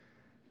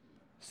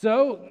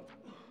So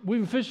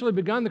we've officially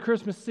begun the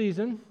Christmas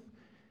season.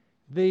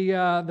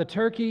 The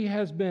turkey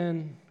has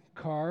been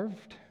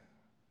carved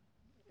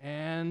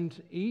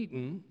and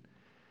eaten.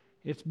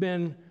 It's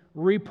been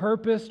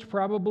repurposed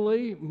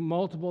probably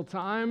multiple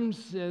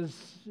times, as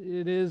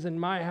it is in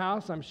my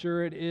house. I'm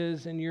sure it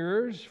is in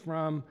yours,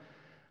 from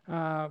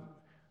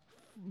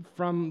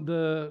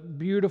the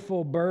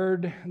beautiful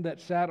bird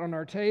that sat on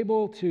our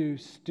table to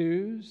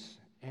stews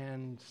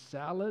and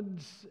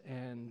salads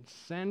and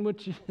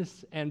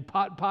sandwiches and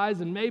pot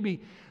pies and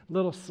maybe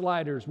little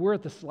sliders. We're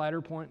at the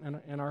slider point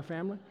in our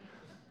family,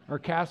 or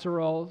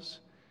casseroles.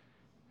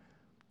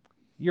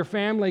 Your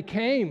family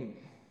came,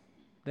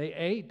 they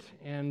ate,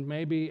 and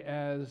maybe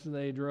as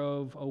they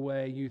drove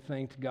away, you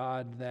thanked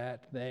God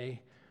that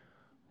they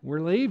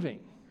were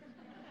leaving.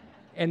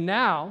 And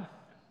now,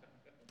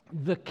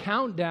 the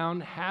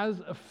countdown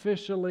has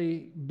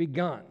officially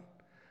begun.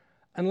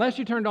 Unless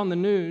you turned on the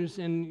news,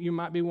 and you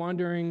might be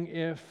wondering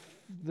if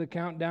the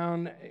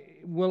countdown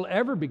will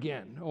ever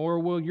begin, or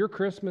will your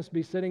Christmas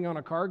be sitting on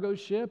a cargo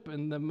ship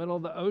in the middle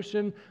of the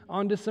ocean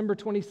on December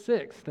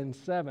 26th and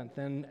 7th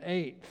and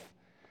 8th?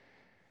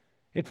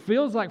 It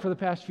feels like for the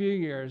past few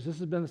years, this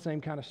has been the same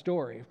kind of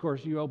story. Of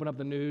course, you open up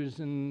the news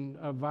and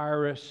a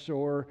virus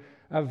or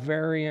a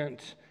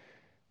variant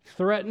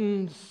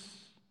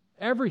threatens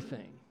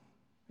everything.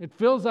 It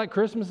feels like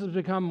Christmas has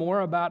become more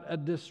about a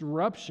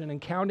disruption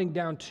and counting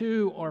down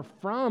to or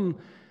from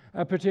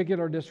a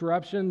particular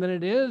disruption than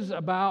it is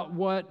about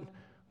what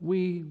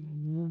we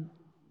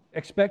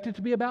expect it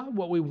to be about,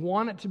 what we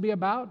want it to be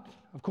about.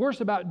 Of course,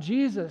 about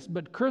Jesus,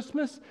 but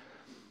Christmas,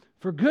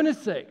 for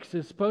goodness sakes,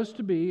 is supposed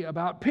to be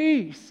about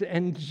peace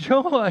and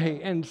joy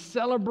and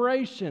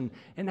celebration.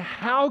 And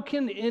how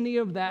can any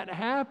of that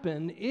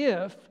happen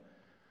if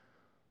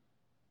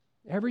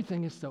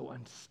everything is so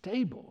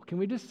unstable? Can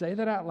we just say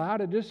that out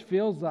loud? It just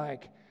feels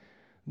like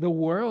the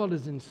world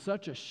is in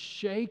such a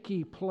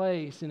shaky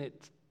place, and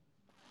it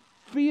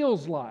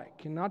feels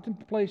like, and not to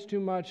place too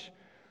much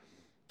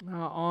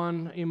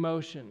on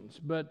emotions,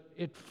 but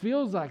it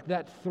feels like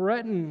that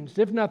threatens,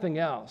 if nothing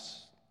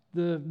else,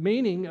 the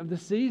meaning of the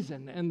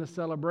season and the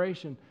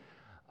celebration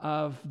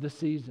of the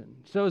season.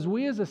 So as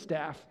we as a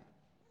staff,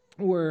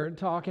 we're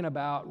talking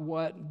about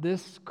what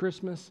this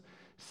Christmas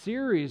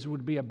series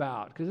would be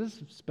about, because this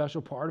is a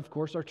special part, of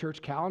course, our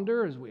church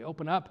calendar as we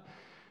open up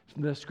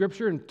the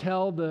Scripture and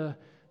tell the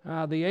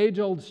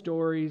age-old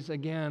stories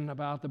again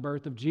about the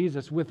birth of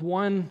Jesus with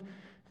one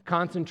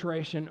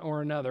concentration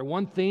or another,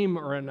 one theme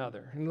or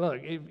another. And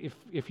look,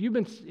 if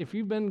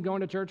you've been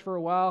going to church for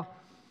a while,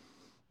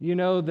 you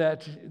know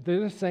that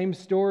they're the same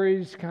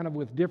stories, kind of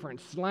with different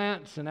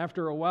slants, and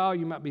after a while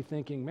you might be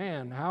thinking,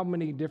 man, how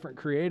many different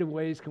creative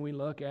ways can we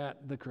look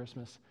at the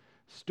Christmas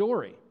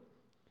story?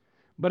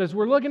 But as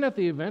we're looking at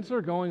the events that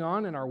are going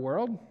on in our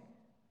world,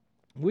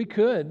 we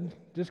could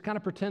just kind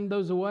of pretend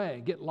those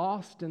away, get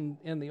lost in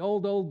the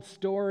old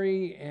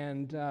story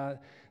and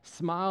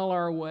smile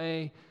our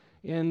way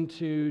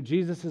into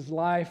Jesus'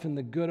 life and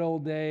the good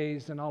old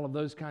days and all of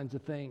those kinds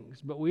of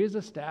things. But we as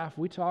a staff,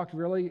 we talked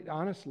really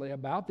honestly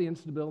about the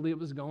instability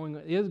that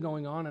is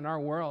going on in our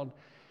world,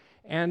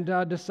 and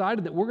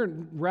decided that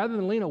rather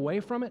than lean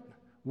away from it,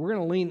 we're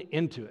going to lean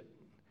into it.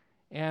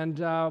 And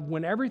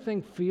when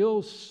everything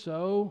feels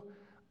so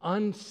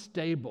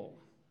unstable,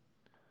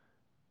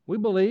 we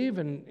believe,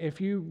 and if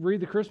you read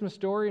the Christmas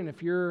story and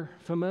if you're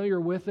familiar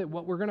with it,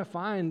 what we're going to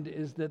find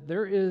is that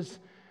there is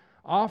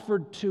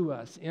offered to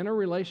us in a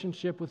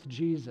relationship with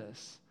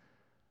Jesus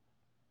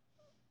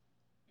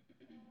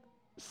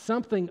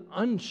something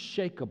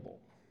unshakable,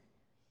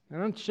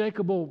 an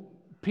unshakable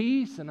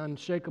peace, an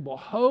unshakable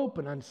hope,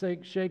 an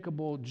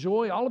unshakable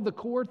joy, all of the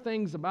core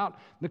things about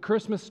the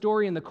Christmas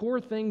story and the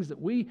core things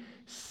that we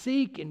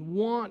seek and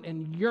want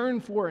and yearn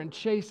for and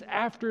chase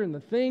after, and the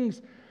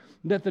things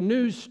that the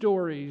news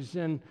stories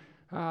and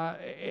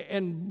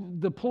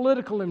the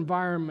political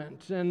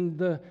environment and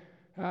the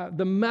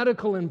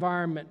medical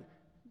environment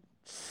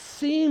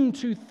seem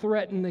to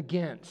threaten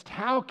against.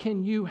 How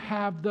can you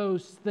have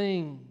those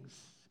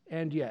things?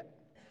 And yet,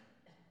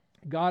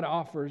 God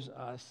offers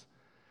us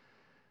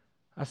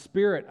a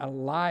spirit, a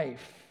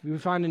life. We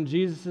find in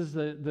Jesus,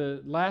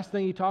 the last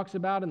thing he talks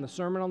about in the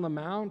Sermon on the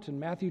Mount in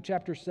Matthew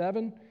chapter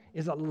 7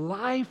 is a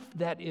life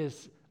that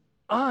is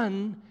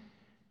unshakable.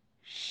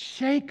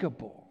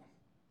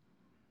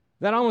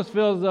 That almost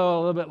feels, though, a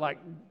little bit like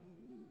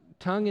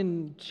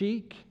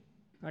tongue-in-cheek.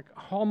 Like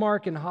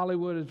Hallmark in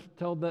Hollywood has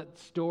told that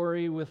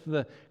story with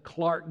the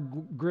Clark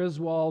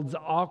Griswolds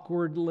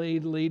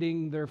awkwardly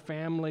leading their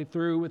family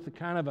through with the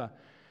kind of a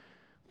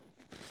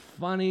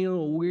funny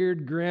little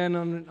weird grin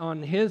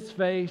on his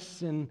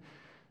face, and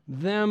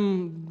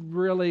them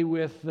really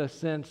with a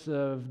sense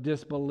of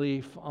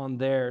disbelief on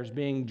theirs,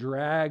 being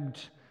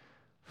dragged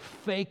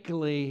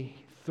fakely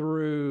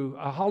through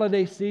a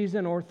holiday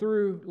season or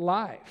through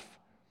life.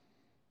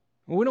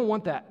 Well, we don't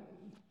want that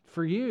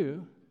for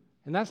you.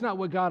 And that's not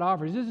what God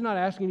offers. This is not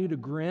asking you to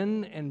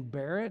grin and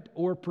bear it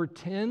or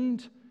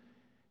pretend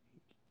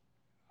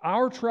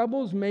our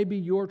troubles may be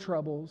your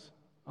troubles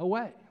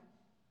away.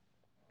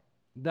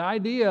 The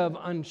idea of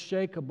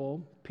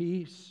unshakable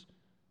peace,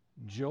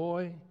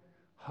 joy,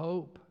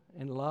 hope,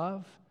 and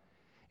love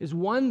is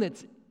one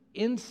that's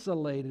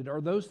insulated,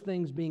 or those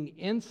things being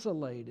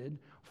insulated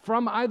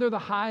from either the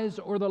highs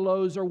or the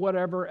lows or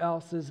whatever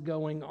else is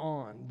going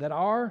on. That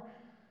our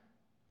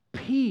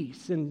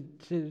peace, in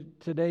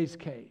today's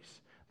case,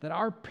 that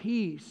our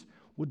peace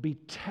would be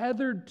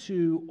tethered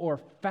to or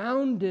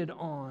founded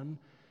on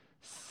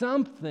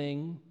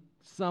something,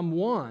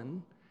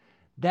 someone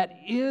that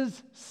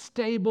is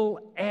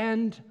stable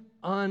and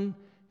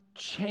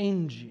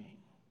unchanging.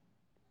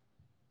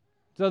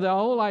 So the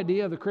whole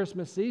idea of the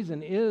Christmas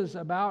season is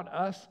about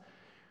us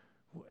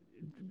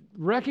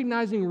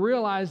recognizing,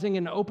 realizing,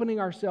 and opening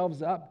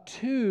ourselves up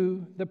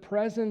to the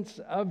presence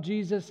of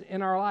Jesus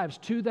in our lives,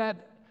 to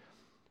that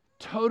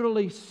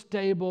totally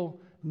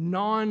stable,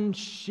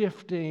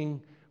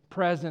 non-shifting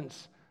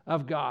presence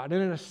of God.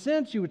 And in a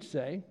sense, you would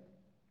say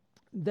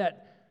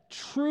that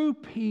true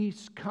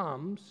peace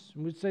comes,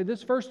 and we'd say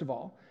this first of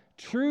all,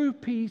 true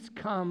peace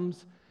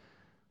comes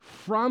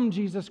from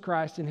Jesus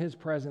Christ and His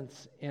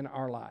presence in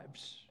our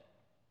lives.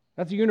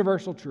 That's a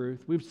universal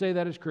truth. We say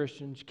that as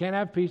Christians. You can't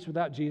have peace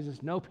without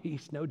Jesus. No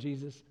peace, no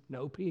Jesus,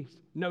 no peace.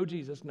 No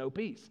Jesus, no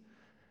peace.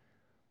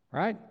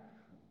 Right?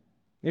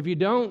 If you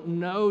don't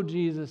know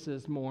Jesus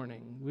this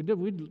morning,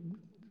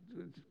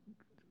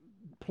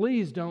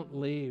 please don't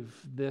leave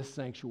this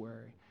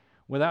sanctuary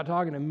without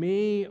talking to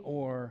me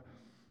or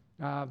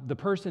the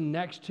person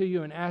next to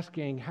you and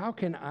asking, how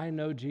can I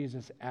know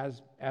Jesus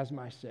as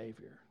my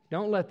Savior?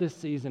 Don't let this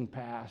season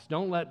pass.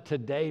 Don't let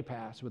today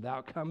pass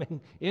without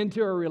coming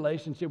into a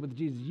relationship with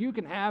Jesus. You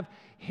can have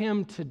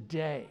Him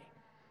today.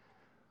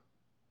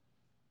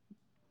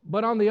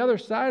 But on the other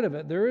side of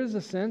it, there is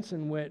a sense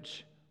in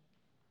which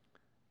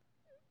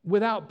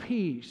without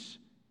peace,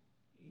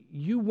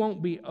 you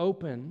won't be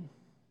open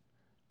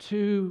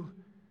to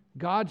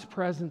God's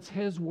presence,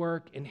 His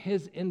work, and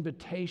His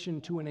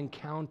invitation to an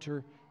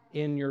encounter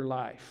in your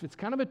life. It's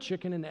kind of a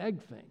chicken and egg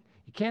thing.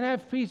 You can't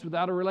have peace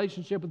without a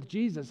relationship with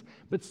Jesus.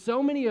 But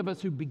so many of us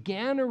who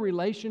began a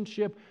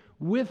relationship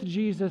with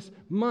Jesus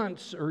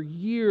months or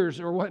years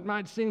or what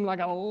might seem like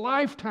a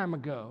lifetime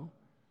ago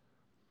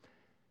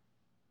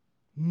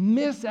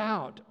miss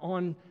out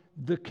on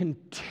the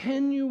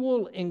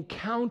continual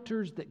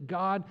encounters that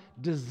God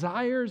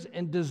desires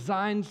and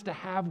designs to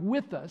have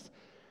with us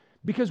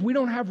because we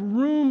don't have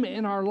room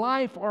in our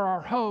life or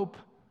our hope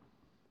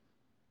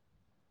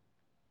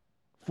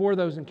for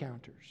those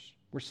encounters.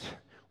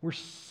 We're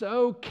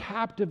so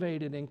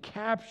captivated and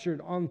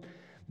captured on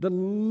the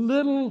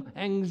little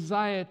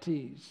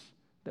anxieties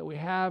that we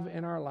have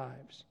in our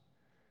lives.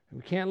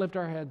 And we can't lift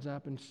our heads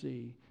up and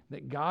see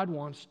that God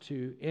wants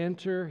to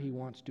enter, He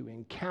wants to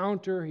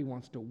encounter, He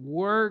wants to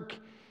work,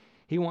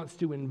 He wants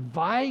to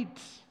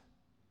invite,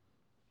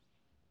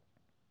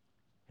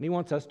 and He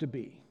wants us to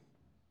be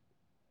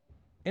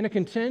in a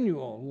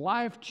continual,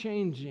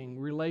 life-changing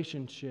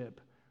relationship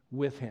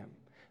with Him.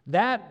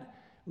 That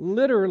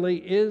literally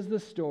is the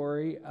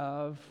story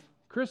of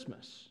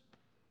Christmas.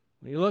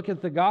 When you look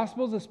at the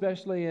Gospels,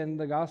 especially in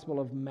the Gospel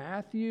of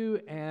Matthew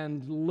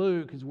and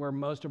Luke, is where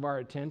most of our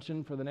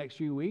attention for the next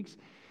few weeks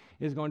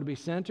is going to be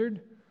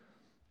centered.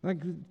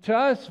 Like to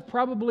us,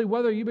 probably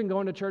whether you've been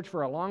going to church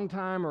for a long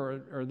time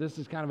or this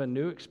is kind of a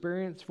new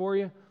experience for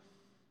you,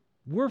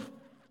 we're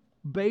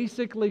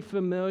basically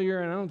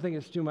familiar, and I don't think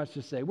it's too much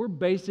to say, we're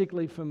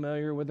basically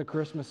familiar with the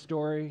Christmas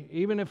story.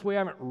 Even if we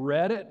haven't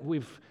read it,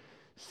 we've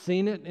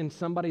seen it in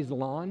somebody's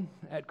lawn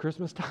at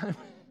Christmas time.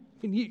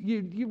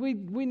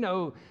 We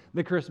know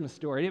the Christmas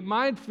story. It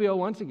might feel,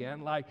 once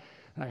again, like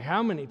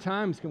how many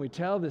times can we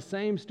tell the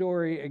same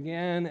story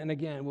again and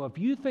again? Well, if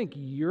you think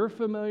you're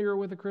familiar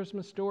with the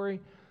Christmas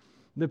story,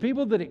 the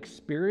people that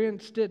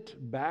experienced it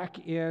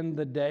back in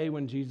the day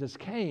when Jesus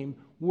came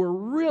were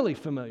really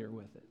familiar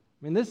with it.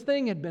 I mean, this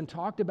thing had been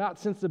talked about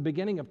since the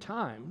beginning of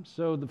time.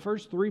 So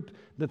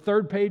the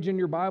third page in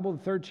your Bible,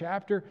 the third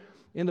chapter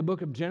in the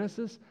book of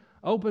Genesis,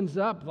 opens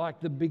up like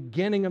the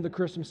beginning of the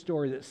Christmas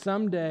story, that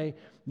someday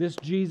this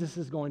Jesus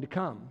is going to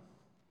come.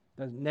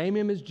 Doesn't name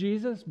Him as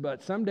Jesus,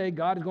 but someday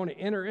God is going to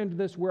enter into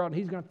this world and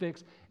He's going to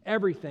fix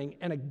everything.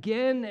 And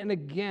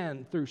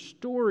again, through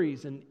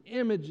stories and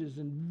images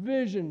and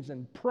visions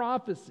and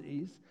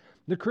prophecies,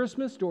 the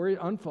Christmas story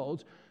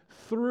unfolds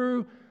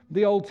through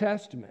the Old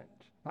Testament,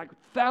 like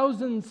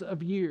thousands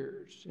of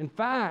years. In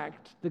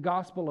fact, the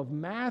Gospel of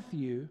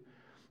Matthew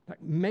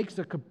makes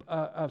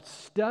a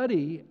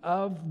study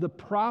of the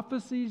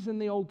prophecies in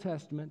the Old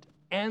Testament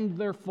and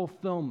their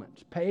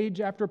fulfillment,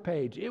 page after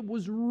page. It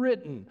was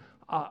written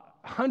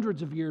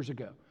hundreds of years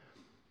ago,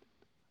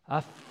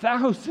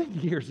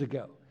 1,000 years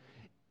ago.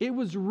 It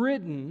was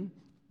written,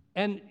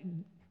 and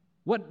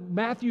what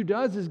Matthew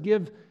does is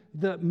give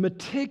the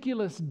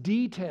meticulous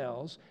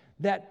details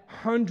that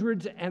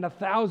hundreds and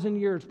 1,000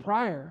 years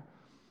prior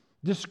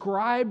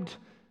described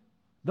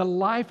the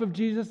life of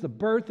Jesus, the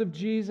birth of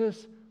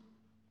Jesus,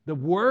 the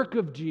work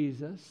of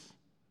Jesus,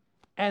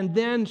 and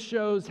then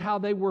shows how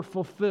they were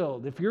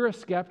fulfilled. If you're a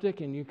skeptic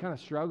and you kind of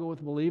struggle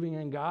with believing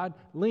in God,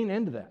 lean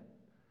into that.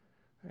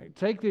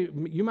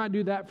 You might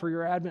do that for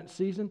your Advent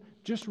season.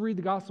 Just read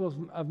the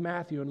Gospel of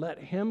Matthew and let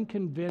him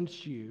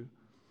convince you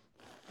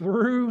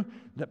through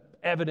the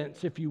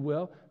evidence, if you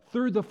will,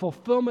 through the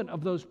fulfillment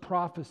of those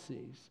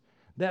prophecies,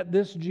 that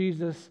this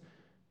Jesus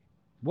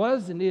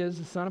was and is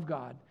the Son of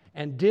God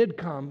and did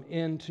come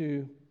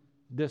into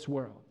this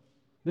world.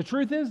 The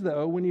truth is,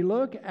 though, when you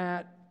look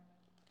at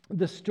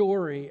the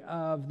story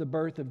of the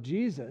birth of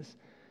Jesus,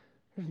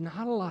 there's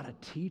not a lot of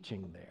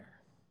teaching there.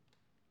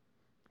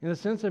 In the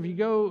sense of, you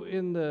go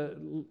in the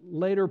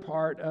later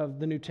part of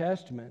the New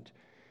Testament,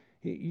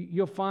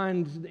 you'll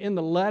find in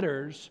the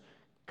letters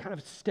kind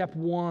of step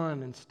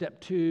 1 and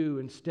step 2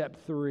 and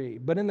step 3.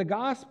 But in the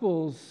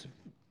Gospels,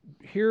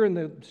 here in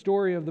the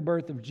story of the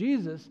birth of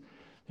Jesus,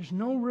 there's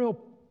no real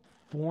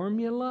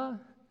formula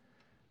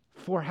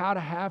for how to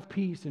have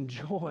peace and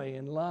joy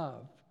and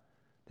love.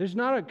 There's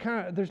not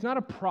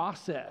a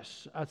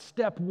process, a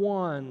step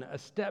 1, a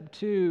step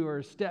 2, or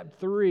a step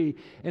 3,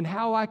 and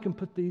how I can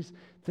put these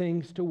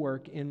things to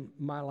work in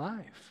my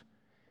life.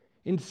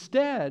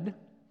 Instead,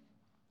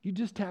 you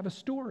just have a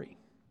story.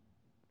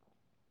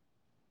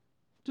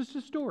 Just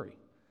a story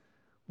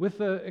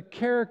with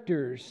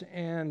characters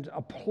and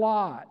a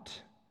plot,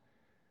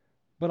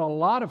 but a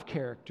lot of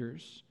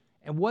characters.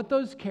 And what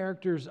those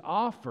characters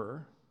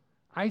offer,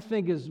 I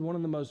think, is one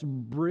of the most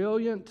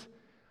brilliant,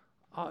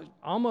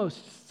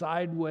 almost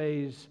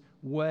sideways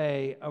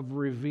way of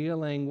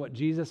revealing what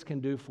Jesus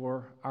can do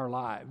for our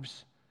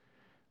lives.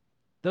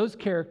 Those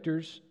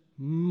characters,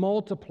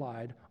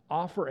 multiplied,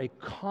 offer a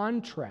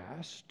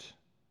contrast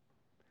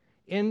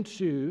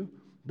into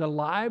the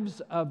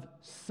lives of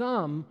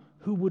some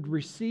who would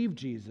receive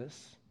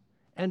Jesus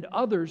and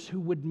others who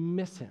would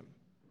miss him.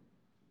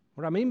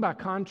 What I mean by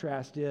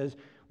contrast is,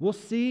 we'll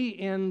see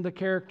in the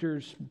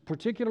characters,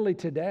 particularly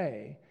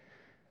today,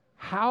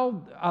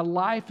 how a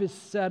life is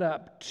set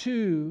up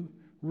to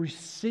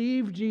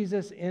receive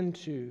Jesus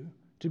into,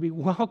 to be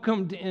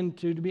welcomed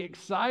into, to be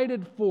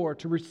excited for,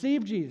 to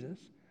receive Jesus.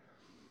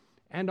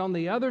 And on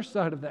the other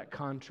side of that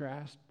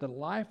contrast, the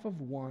life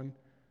of one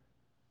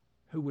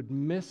who would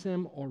miss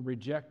him or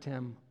reject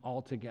him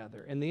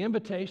altogether. And the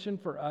invitation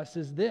for us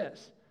is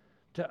this,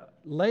 to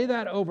lay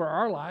that over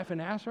our life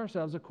and ask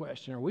ourselves a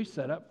question: are we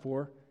set up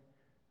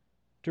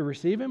to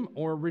receive him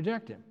or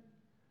reject him?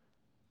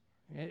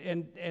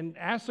 And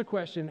ask the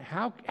question,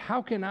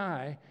 how can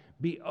I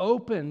be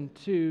open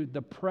to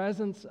the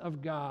presence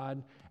of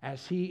God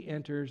as he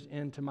enters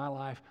into my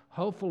life,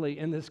 hopefully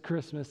in this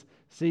Christmas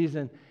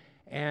season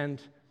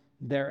and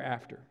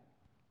thereafter?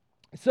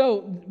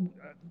 So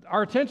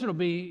our attention will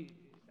be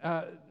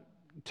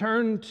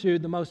turned to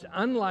the most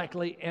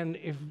unlikely, and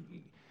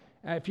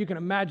if you can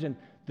imagine,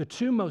 the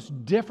two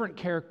most different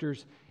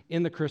characters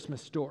in the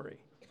Christmas story.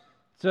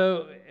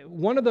 So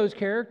one of those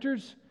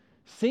characters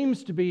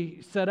seems to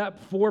be set up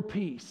for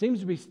peace, seems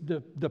to be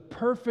the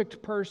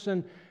perfect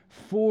person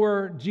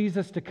for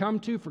Jesus to come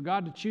to, for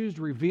God to choose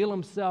to reveal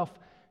himself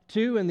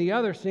to, and the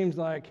other seems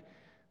like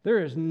there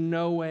is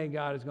no way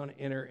God is going to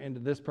enter into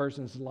this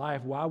person's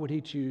life. Why would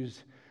he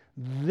choose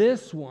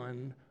this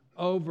one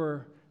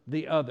over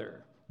the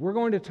other? We're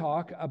going to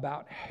talk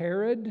about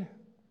Herod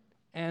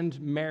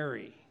and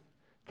Mary,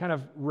 kind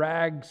of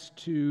rags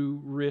to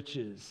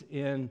riches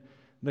in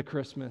the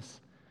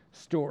Christmas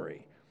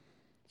story.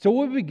 So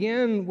we'll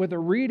begin with a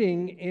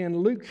reading in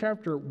Luke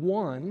chapter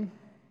 1,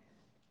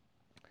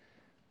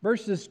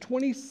 verses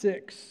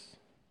 26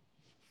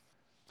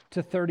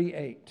 to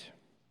 38.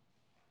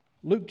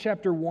 Luke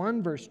chapter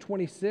 1, verse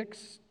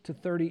 26 to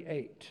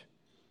 38.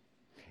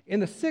 In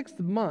the 6th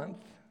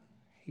month,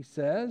 he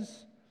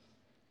says,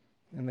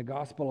 in the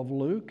Gospel of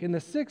Luke, in the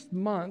 6th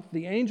month,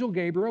 the angel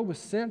Gabriel was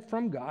sent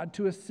from God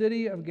to a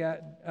city of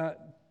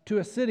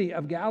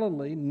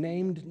Galilee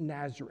named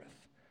Nazareth,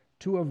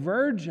 to a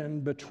virgin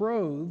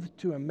betrothed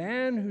to a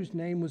man whose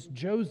name was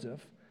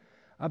Joseph,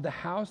 of the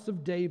house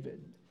of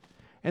David.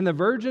 And the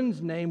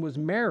virgin's name was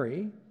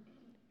Mary,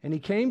 and he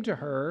came to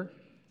her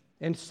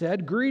and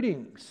said,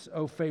 "Greetings,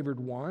 O favored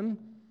one,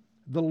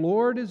 the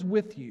Lord is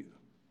with you."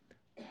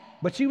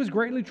 But she was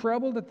greatly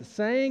troubled at the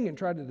saying and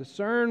tried to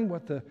discern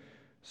what the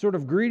sort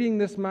of greeting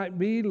this might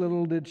be.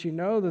 Little did she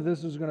know that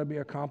this was going to be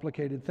a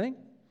complicated thing.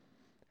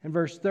 In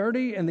verse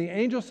 30, and the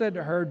angel said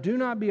to her, "Do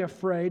not be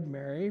afraid,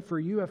 Mary, for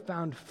you have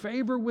found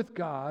favor with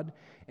God,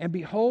 and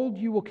behold,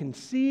 you will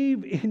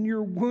conceive in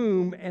your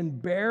womb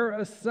and bear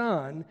a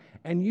son,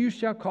 and you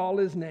shall call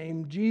his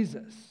name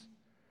Jesus.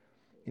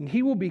 And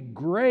he will be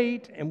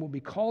great and will be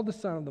called the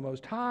Son of the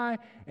Most High,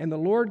 and the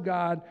Lord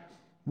God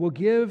will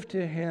give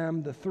to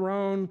him the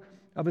throne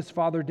of his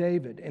father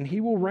David, and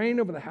he will reign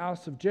over the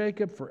house of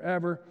Jacob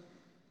forever,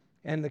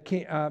 and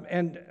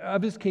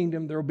of his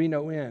kingdom there will be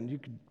no end." You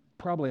could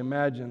probably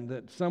imagine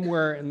that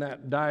somewhere in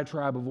that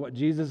diatribe of what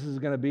Jesus is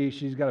going to be,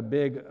 she's got a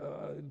big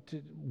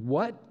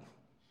what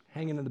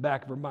hanging in the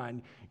back of her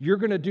mind. You're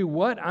going to do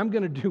what? I'm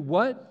going to do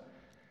what?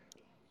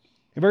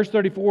 In verse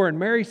 34, and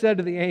Mary said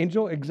to the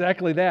angel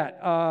exactly that.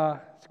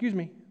 Excuse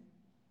me.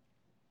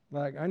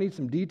 Like, I need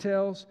some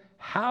details.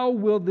 How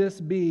will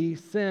this be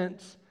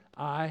since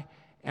I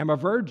am a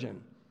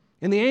virgin?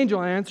 And the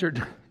angel answered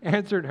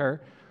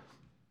her,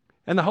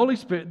 and the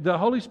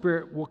Holy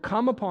Spirit will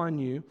come upon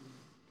you,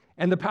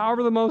 and the power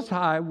of the Most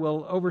High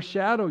will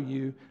overshadow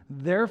you.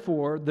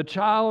 Therefore, the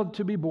child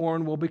to be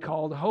born will be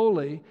called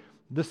Holy,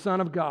 the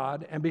Son of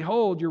God. And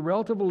behold, your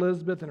relative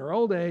Elizabeth in her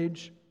old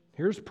age,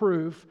 here's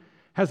proof,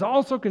 has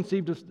also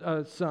conceived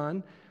a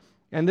son,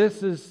 and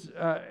this is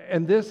the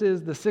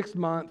 6th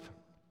month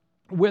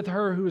with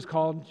her who was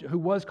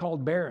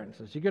called barren.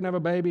 So she couldn't have a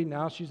baby.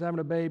 Now she's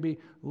having a baby.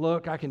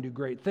 Look, I can do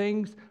great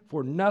things,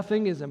 for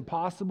nothing is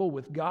impossible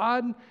with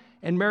God.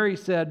 And Mary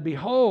said,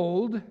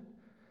 Behold,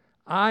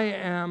 I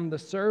am the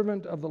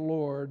servant of the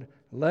Lord.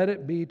 Let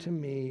it be to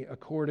me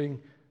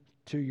according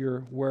to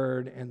your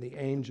word. And the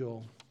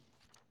angel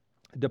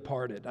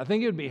departed. I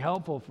think it would be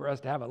helpful for us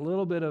to have a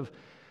little bit of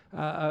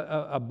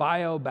a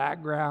bio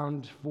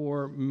background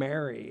for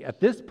Mary. At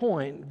this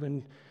point,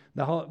 when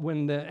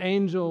the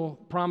angel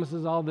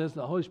promises all this,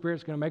 the Holy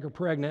Spirit's going to make her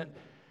pregnant,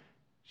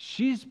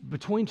 she's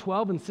between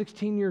 12 and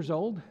 16 years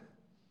old.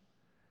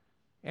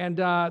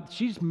 And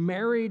she's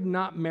married,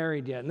 not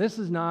married yet. And this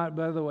is not,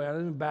 by the way,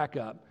 let me back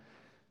up.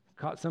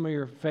 Caught some of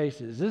your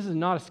faces. This is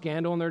not a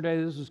scandal in their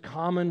day. This was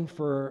common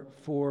for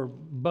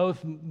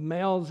both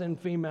males and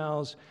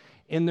females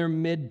in their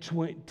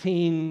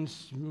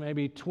mid-teens,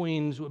 maybe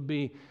tweens would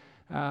be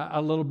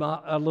a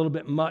little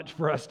bit much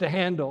for us to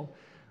handle.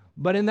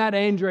 But in that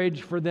age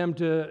range for them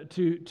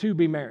to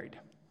be married.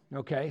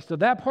 Okay, so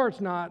that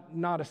part's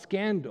not a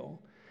scandal.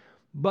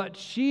 But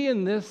she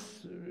in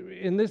this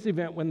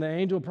event, when the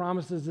angel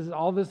promises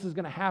all this is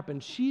going to happen,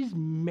 she's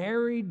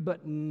married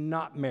but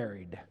not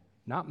married.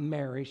 Not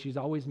Mary, she's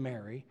always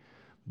Mary,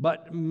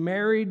 but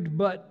married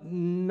but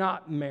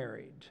not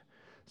married.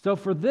 So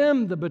for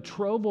them, the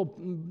betrothal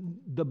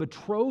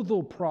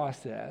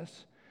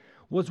process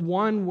was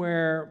one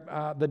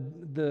where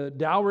the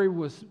dowry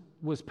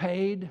was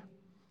paid,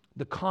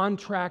 the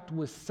contract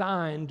was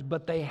signed,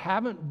 but they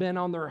haven't been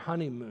on their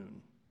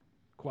honeymoon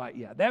quite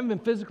yet. They haven't been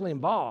physically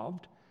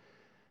involved.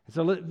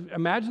 So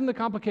imagine the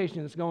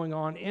complication that's going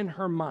on in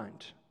her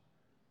mind,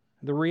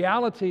 the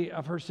reality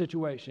of her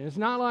situation. It's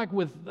not like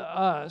with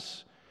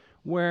us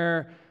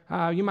where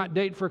you might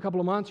date for a couple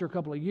of months or a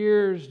couple of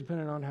years,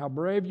 depending on how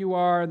brave you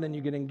are, and then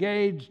you get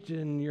engaged,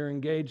 and you're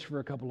engaged for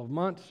a couple of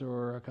months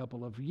or a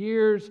couple of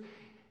years,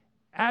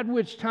 at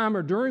which time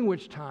or during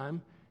which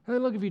time, and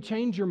then look, if you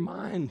change your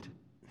mind,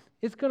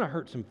 it's going to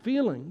hurt some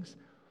feelings,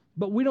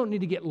 but we don't need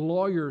to get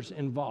lawyers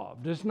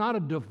involved. It's not a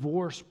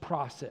divorce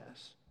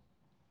process.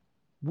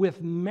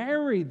 With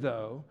Mary,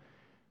 though,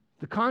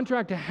 the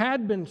contract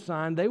had been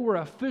signed. They were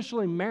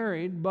officially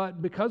married,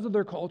 but because of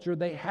their culture,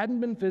 they hadn't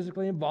been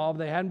physically involved.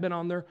 They hadn't been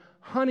on their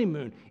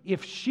honeymoon.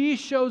 If she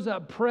shows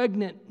up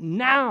pregnant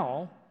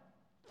now,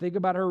 think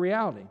about her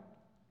reality.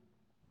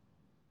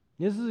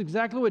 This is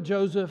exactly what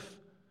Joseph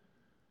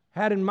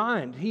had in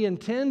mind. He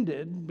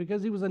intended,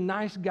 because he was a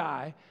nice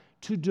guy,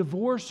 to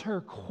divorce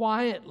her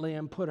quietly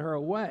and put her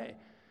away.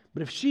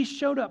 But if she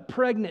showed up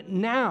pregnant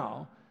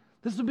now,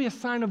 this would be a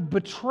sign of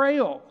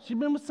betrayal. She'd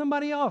been with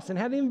somebody else and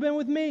hadn't even been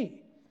with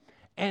me.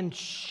 And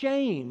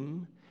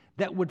shame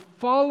that would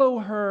follow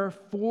her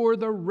for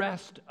the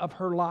rest of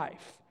her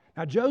life.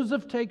 Now,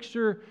 Joseph takes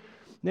her,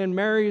 then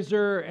marries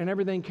her, and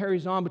everything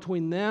carries on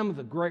between them,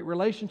 the great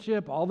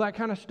relationship, all that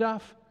kind of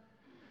stuff.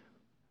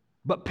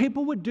 But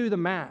people would do the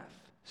math.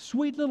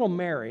 Sweet little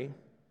Mary,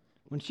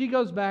 when she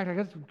goes back, I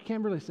guess we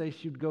can't really say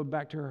she'd go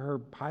back to her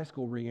high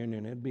school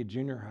reunion. It'd be a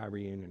junior high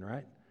reunion,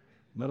 right?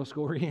 Middle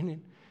school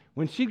reunion.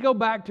 When she'd go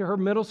back to her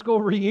middle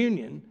school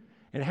reunion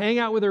and hang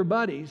out with her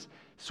buddies,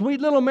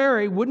 sweet little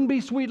Mary wouldn't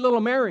be sweet little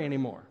Mary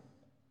anymore.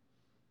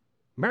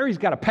 Mary's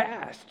got a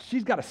past.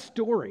 She's got a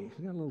story.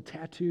 She's got a little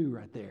tattoo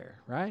right there,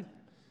 right?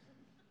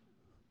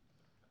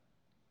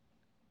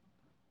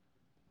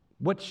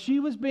 What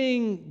she was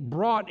being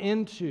brought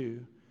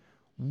into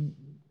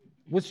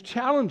was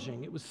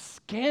challenging. It was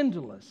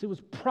scandalous. It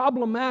was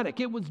problematic.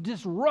 It was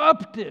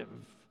disruptive.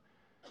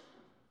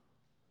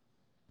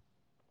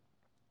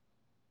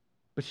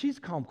 But she's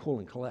calm, cool,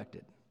 and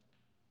collected.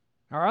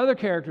 Our other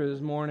character this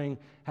morning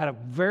had a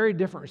very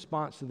different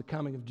response to the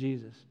coming of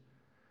Jesus.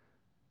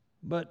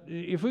 But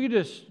if we could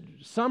just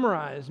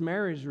summarize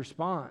Mary's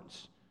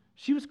response,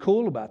 she was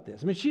cool about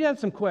this. I mean, she had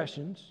some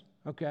questions.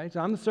 Okay, so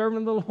I'm the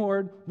servant of the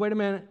Lord. Wait a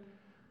minute.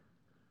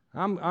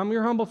 I'm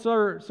your humble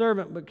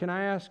servant, but can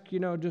I ask,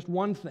 just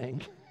one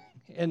thing?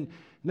 And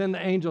then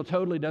the angel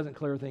totally doesn't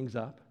clear things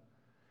up.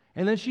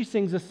 And then she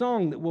sings a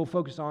song that we'll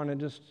focus on in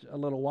just a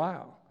little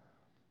while.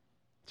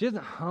 She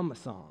doesn't hum a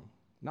song.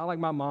 Not like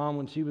my mom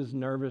when she was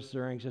nervous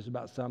or anxious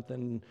about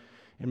something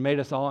and made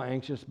us all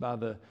anxious by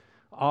the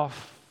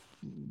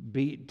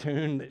offbeat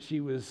tune that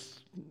she was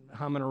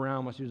humming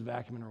around while she was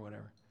vacuuming or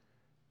whatever.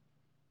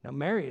 Now,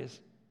 Mary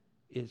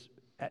is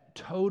at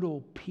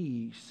total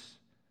peace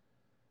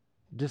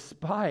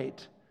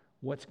despite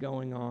what's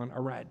going on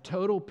around.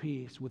 Total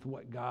peace with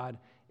what God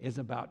is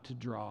about to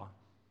draw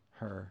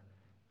her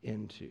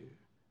into.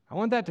 I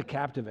want that to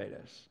captivate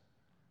us.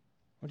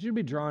 I want you to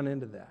be drawn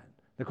into that.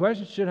 The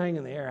question should hang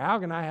in the air. How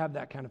can I have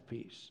that kind of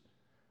peace?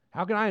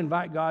 How can I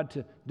invite God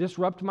to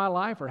disrupt my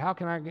life? Or how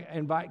can I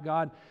invite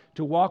God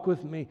to walk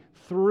with me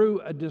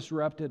through a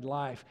disrupted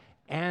life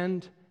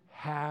and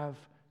have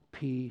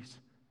peace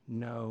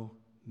no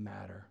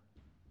matter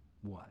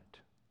what?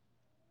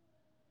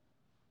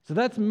 So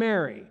that's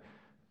Mary.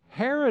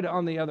 Herod,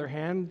 on the other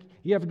hand,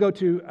 you have to go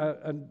to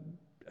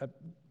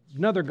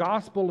another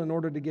gospel in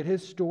order to get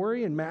his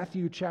story. In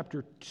Matthew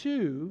chapter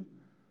 2,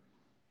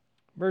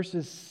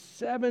 verses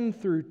 7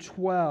 through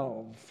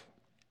 12.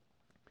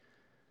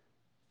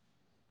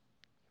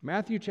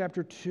 Matthew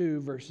chapter 2,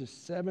 verses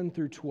 7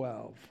 through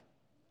 12.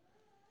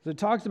 So it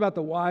talks about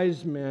the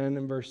wise men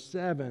in verse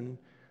 7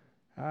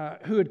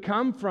 who had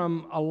come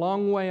from a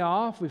long way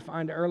off. We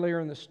find earlier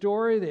in the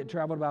story they had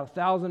traveled about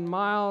 1,000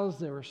 miles.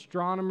 They were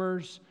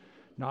astronomers,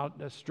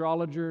 not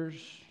astrologers.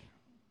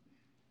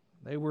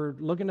 They were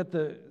looking at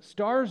the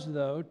stars,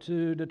 though,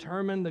 to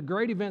determine the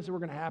great events that were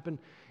going to happen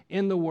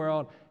in the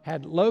world,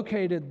 had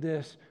located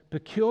this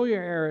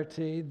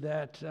peculiarity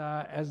that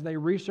as they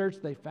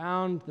researched, they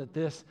found that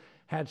this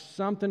had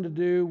something to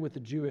do with the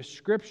Jewish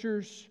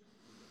scriptures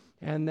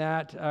and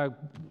that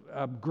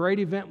a great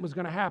event was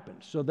going to happen.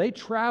 So they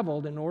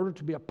traveled in order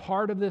to be a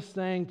part of this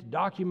thing, to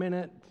document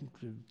it,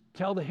 to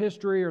tell the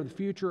history or the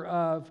future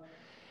of.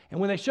 And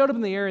when they showed up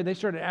in the area, they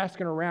started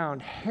asking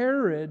around.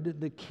 Herod,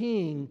 the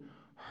king,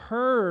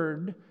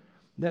 heard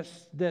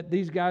that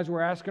these guys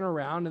were asking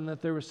around and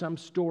that there was some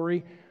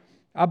story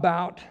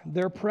about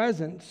their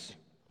presence.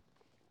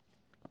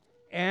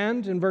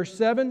 And in verse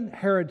 7,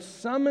 Herod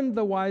summoned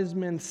the wise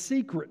men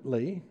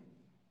secretly,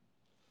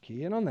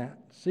 key in on that,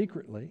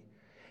 secretly,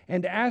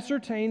 and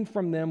ascertained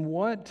from them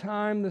what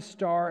time the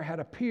star had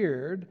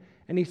appeared.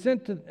 And he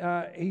sent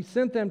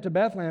them to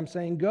Bethlehem,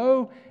 saying,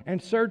 "Go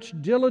and search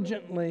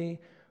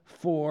diligently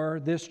for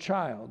this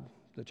child,"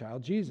 the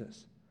child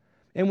Jesus.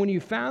 "And when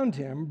you found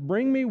him,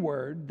 bring me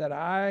word that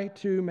I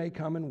too may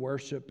come and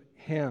worship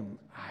him."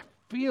 I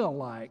feel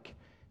like,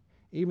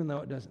 even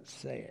though it doesn't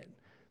say it,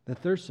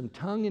 that there's some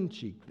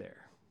tongue-in-cheek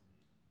there.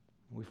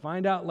 We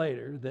find out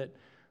later that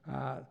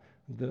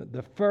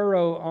the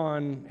furrow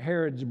on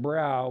Herod's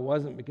brow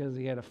wasn't because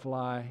he had a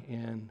fly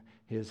in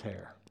his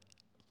hair.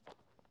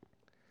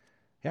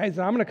 Yeah, he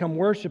said, "I'm going to come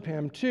worship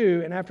him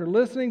too." And after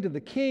listening to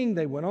the king,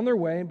 they went on their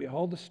way, and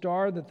behold, the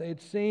star that they had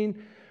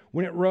seen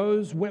when it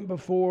rose went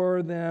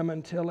before them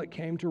until it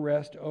came to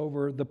rest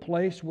over the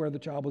place where the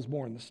child was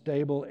born, the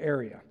stable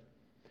area.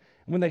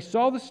 And when they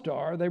saw the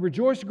star, they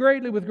rejoiced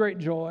greatly with great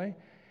joy.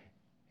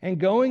 And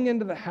going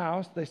into the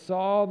house, they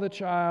saw the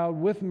child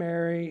with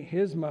Mary,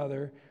 his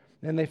mother,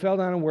 and they fell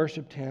down and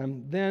worshipped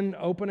him. Then,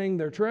 opening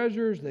their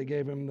treasures, they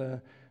gave him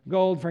the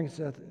gold,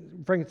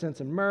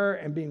 frankincense, and myrrh.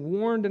 And being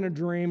warned in a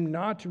dream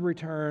not to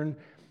return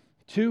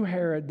to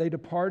Herod, they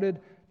departed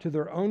to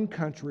their own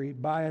country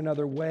by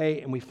another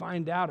way. And we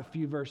find out a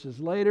few verses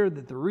later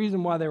that the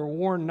reason why they were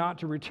warned not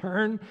to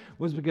return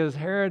was because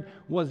Herod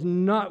was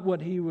not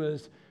what he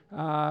was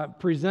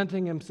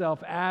presenting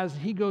himself as.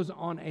 He goes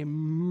on a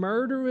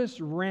murderous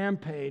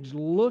rampage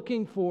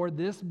looking for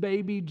this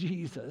baby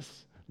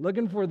Jesus,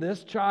 looking for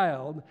this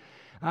child,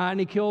 and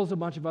he kills a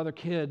bunch of other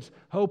kids,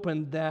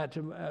 hoping that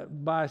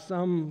by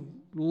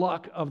some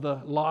luck of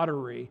the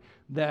lottery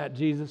that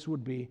Jesus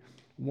would be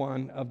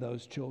one of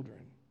those children.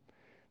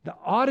 The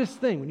oddest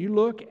thing, when you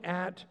look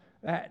at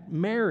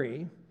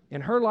Mary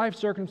and her life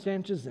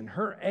circumstances and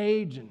her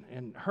age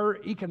and her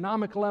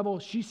economic level,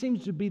 she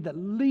seems to be the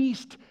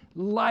least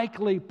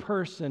likely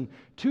person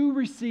to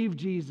receive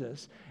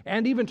Jesus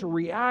and even to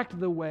react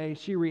the way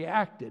she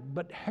reacted.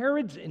 But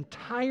Herod's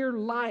entire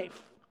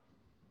life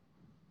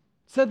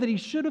said that he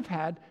should have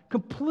had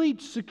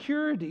complete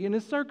security in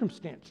his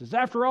circumstances.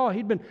 After all,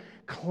 he'd been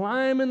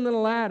climbing the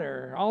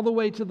ladder all the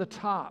way to the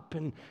top,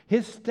 and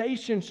his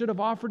station should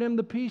have offered him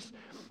the peace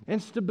and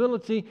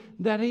stability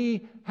that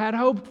he had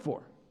hoped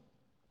for.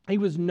 He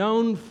was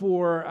known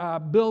for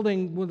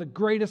building one of the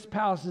greatest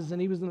palaces,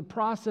 and he was in the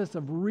process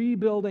of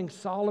rebuilding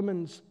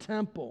Solomon's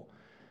temple,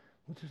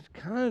 which is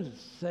kind of to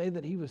say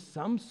that he was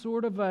some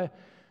sort of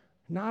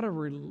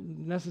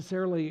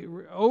necessarily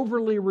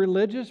overly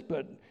religious,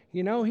 but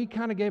he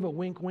kind of gave a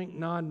wink, wink,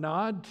 nod,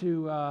 nod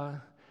to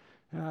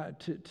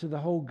the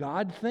whole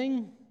God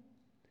thing.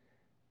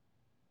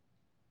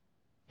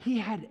 He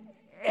had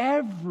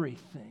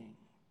everything,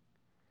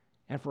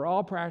 and for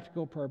all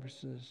practical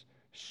purposes,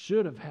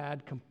 should have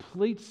had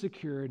complete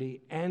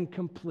security and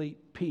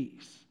complete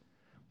peace.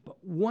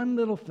 But one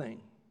little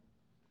thing.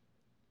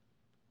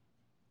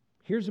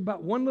 Here's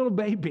about one little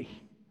baby,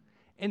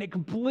 and it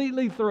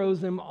completely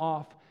throws him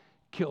off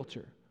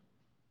kilter.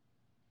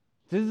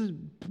 This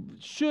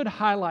should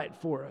highlight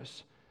for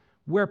us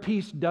where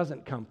peace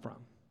doesn't come from,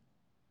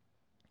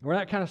 where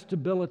that kind of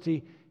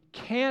stability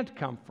can't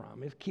come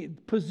from.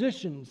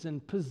 Positions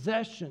and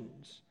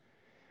possessions.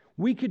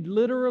 We could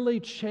literally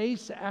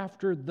chase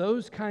after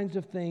those kinds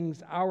of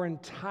things our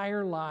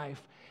entire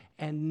life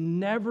and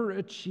never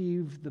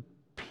achieve the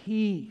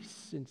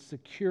peace and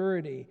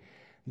security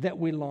that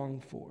we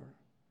long for.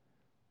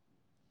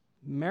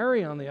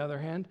 Mary, on the other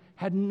hand,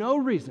 had no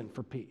reason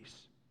for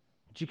peace.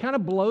 She kind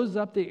of blows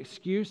up the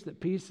excuse that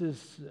peace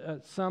is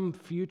some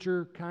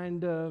future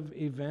kind of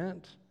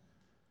event.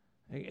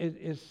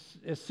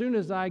 As soon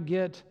as I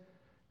get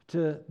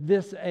to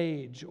this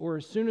age, or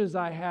as soon as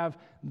I have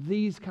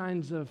these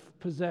kinds of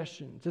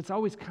possessions, it's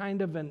always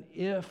kind of an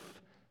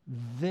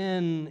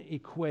if-then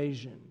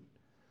equation.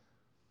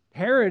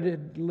 Herod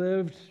had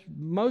lived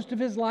most of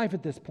his life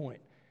at this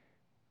point.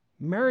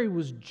 Mary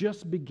was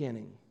just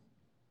beginning.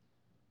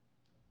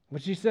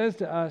 What she says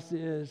to us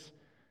is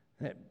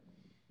that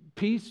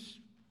peace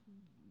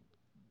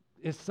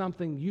is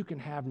something you can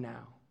have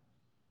now.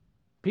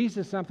 Peace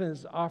is something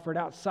that's offered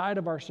outside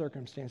of our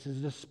circumstances,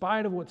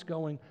 despite of what's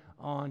going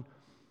on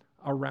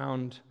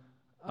around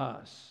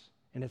us.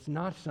 And it's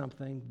not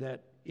something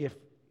that if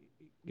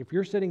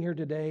you're sitting here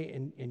today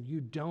and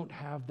you don't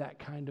have that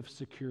kind of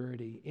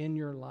security in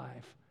your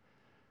life,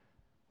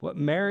 what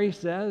Mary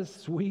says,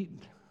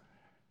 sweet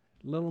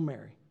little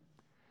Mary,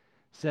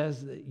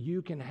 says that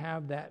you can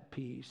have that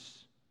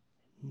peace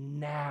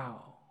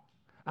now.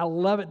 I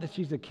love it that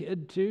she's a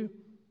kid too.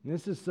 And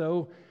this is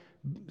so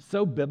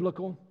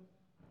biblical.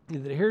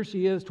 That here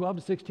she is, 12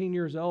 to 16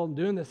 years old,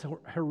 doing this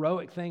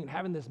heroic thing and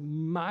having this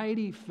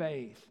mighty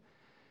faith.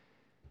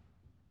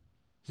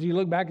 So you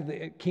look back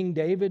at King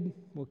David.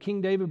 Well,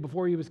 King David,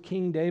 before he was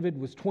King David,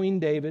 was Tween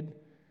David.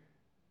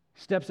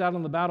 Steps out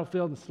on the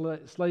battlefield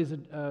and slays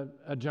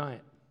a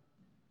giant.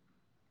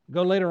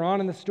 Go later on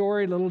in the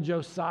story, little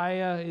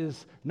Josiah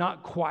is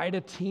not quite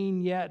a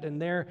teen yet, and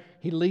there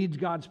he leads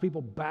God's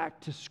people back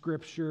to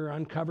Scripture,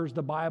 uncovers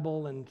the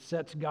Bible, and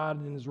sets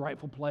God in his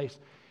rightful place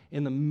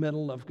in the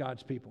middle of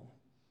God's people.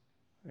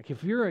 Like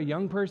if you're a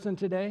young person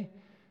today,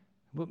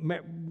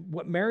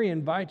 what Mary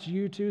invites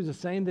you to is the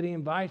same that he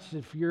invites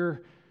if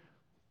you're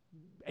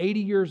 80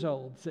 years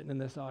old sitting in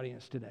this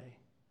audience today.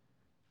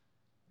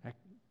 Like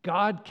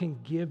God can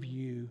give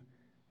you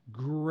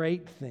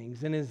great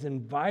things and is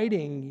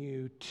inviting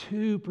you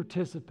to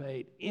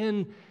participate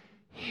in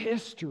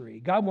history.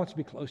 God wants to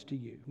be close to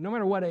you. No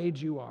matter what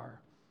age you are,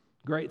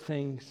 great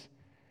things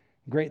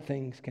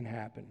can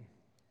happen.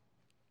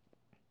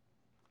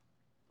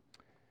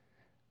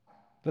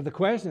 But the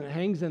question that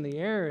hangs in the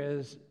air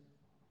is,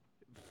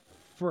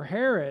 for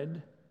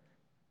Herod,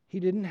 he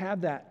didn't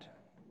have that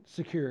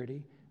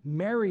security.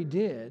 Mary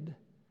did.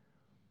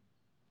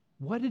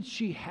 What did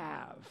she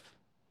have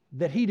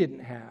that he didn't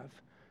have?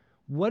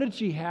 What did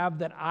she have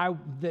that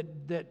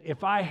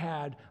if I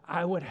had,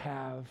 I would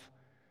have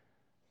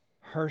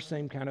her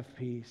same kind of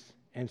peace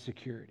and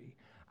security?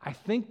 I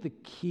think the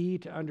key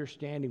to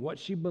understanding what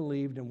she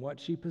believed and what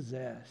she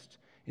possessed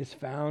is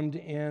found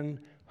in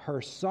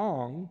her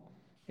song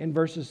in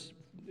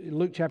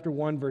Luke chapter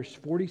 1, verse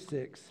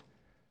 46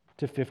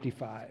 to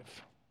 55.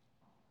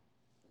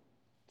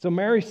 So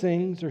Mary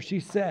sings, or she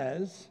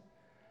says,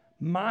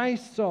 my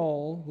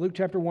soul, Luke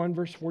chapter 1,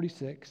 verse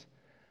 46,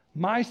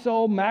 my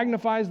soul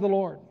magnifies the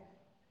Lord.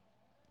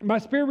 My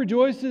spirit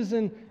rejoices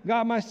in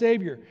God my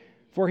Savior,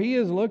 for he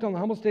has looked on the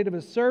humble state of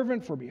his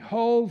servant. For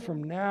behold,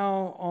 from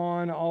now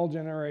on all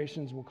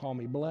generations will call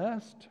me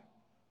blessed.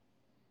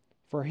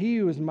 For he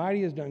who is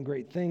mighty has done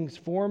great things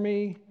for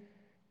me,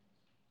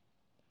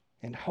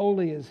 and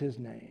holy is his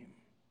name.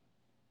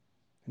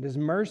 And his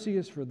mercy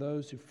is for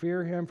those who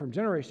fear him from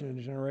generation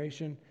to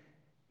generation.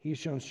 He has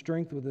shown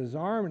strength with his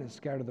arm and has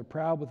scattered the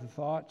proud with the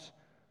thoughts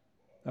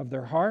of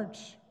their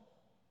hearts.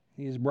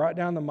 He has brought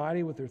down the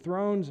mighty with their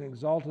thrones and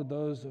exalted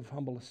those of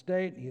humble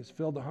estate. He has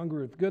filled the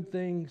hungry with good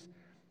things,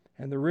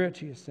 and the rich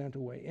he has sent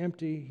away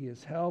empty. He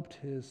has helped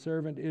his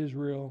servant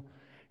Israel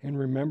in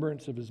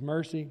remembrance of his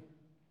mercy.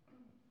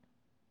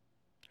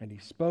 And he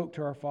spoke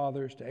to our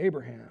fathers, to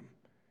Abraham,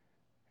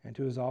 and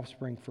to his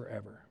offspring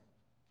forever.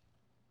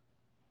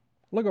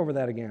 Look over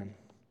that again.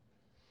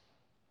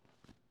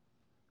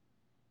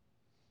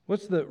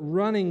 What's the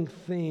running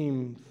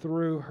theme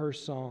through her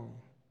song?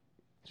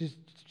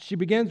 She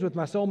begins with,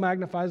 my soul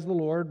magnifies the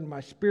Lord, and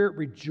my spirit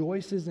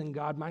rejoices in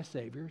God my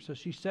Savior. So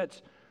she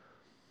sets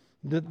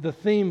the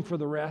theme for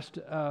the rest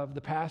of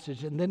the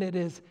passage. And then it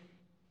is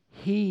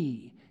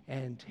he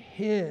and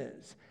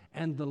his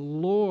and the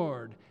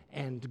Lord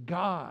and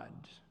God.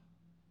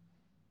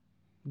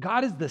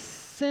 God is the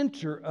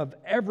center of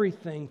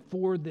everything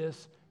for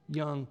this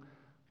young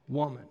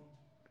woman.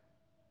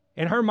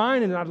 In her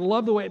mind, and I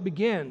love the way it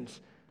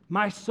begins,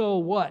 my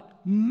soul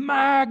what?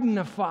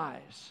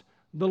 Magnifies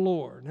the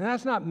Lord. And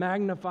that's not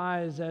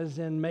magnifies as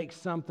in makes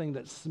something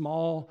that's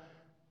small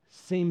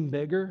seem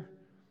bigger.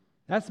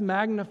 That's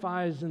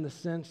magnifies in the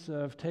sense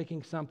of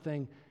taking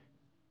something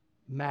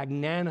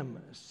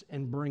magnanimous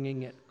and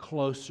bringing it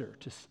closer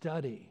to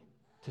study,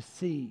 to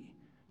see,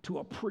 to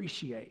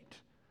appreciate.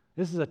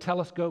 This is a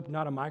telescope,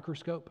 not a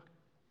microscope.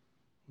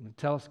 A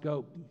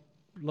telescope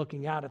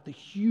looking out at the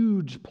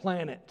huge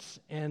planets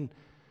and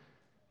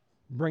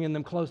bringing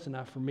them close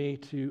enough for me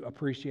to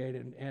appreciate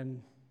it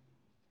and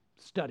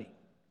study.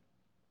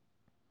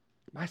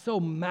 My soul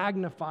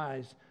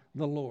magnifies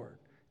the Lord.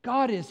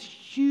 God is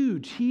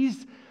huge.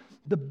 He's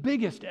the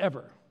biggest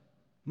ever.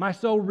 My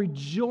soul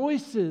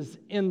rejoices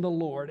in the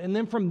Lord. And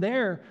then from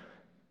there,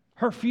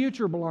 her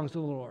future belongs to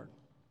the Lord.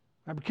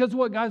 Now, because of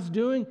what God's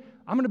doing,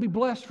 I'm going to be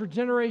blessed for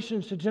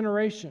generations to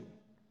generation.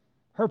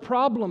 Her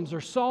problems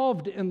are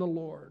solved in the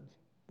Lord.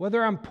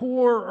 Whether I'm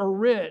poor or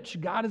rich,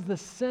 God is the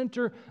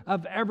center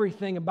of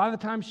everything. And by the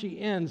time she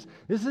ends,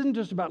 this isn't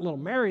just about little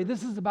Mary.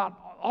 This is about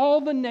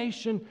all the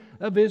nation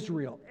of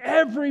Israel.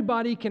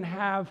 Everybody can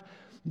have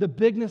the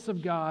bigness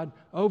of God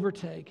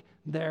overtake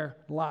their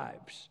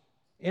lives.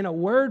 In a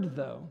word,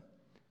 though,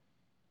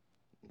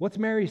 what's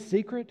Mary's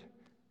secret?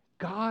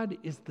 God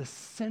is the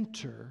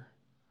center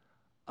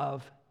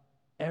of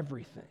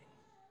everything.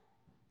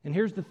 And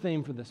here's the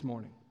theme for this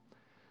morning.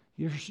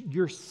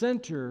 Your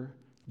center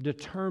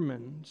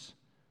determines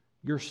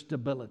your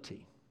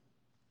stability.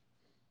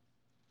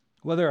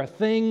 Whether a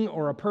thing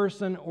or a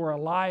person or a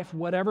life,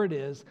 whatever it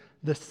is,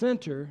 the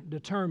center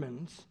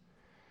determines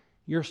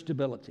your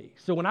stability.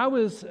 So when I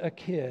was a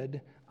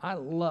kid, I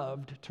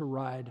loved to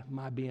ride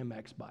my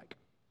BMX bike.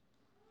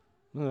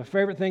 One of my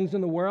favorite things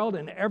in the world,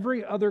 and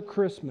every other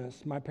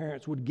Christmas, my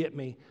parents would get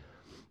me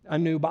a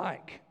new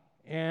bike.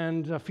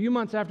 And a few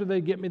months after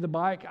they'd get me the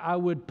bike, I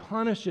would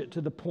punish it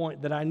to the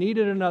point that I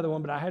needed another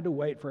one, but I had to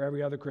wait for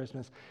every other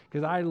Christmas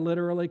because I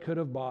literally could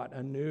have bought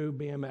a new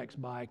BMX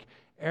bike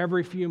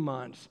every few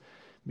months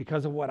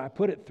because of what I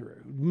put it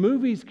through.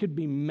 Movies could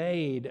be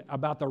made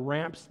about the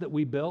ramps that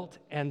we built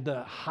and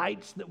the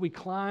heights that we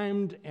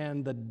climbed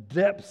and the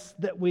depths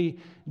that we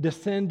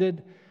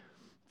descended.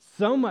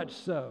 So much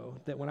so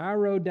that when I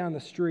rode down the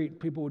street,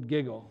 people would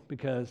giggle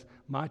because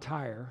my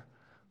tire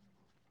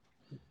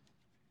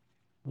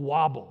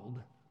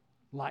wobbled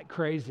like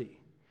crazy.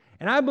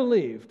 And I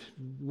believed,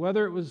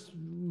 whether it was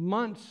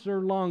months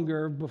or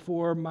longer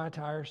before my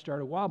tires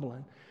started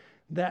wobbling,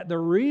 that the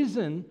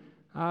reason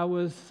I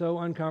was so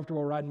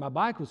uncomfortable riding my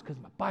bike was because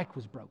my bike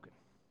was broken.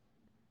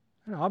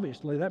 And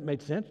obviously that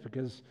made sense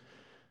because,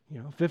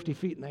 50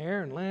 feet in the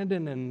air and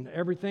landing and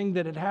everything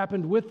that had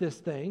happened with this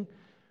thing.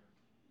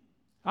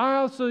 I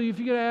also, if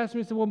you could ask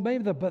me, I said, well,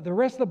 maybe the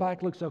rest of the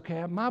bike looks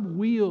okay. My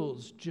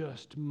wheels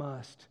just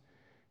must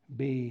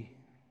be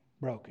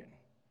broken.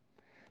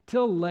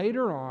 Till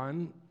later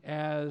on,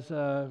 as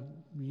a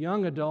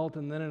young adult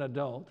and then an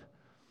adult,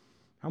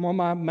 I'm on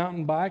my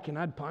mountain bike and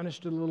I'd punish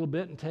it a little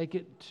bit and take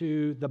it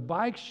to the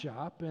bike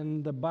shop,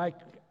 and the bike,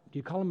 do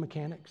you call them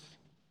mechanics?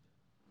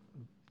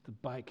 The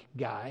bike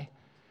guy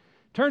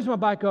turns my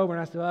bike over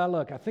and I said,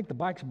 look, I think the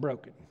bike's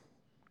broken.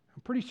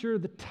 I'm pretty sure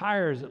the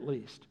tires at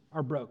least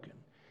are broken.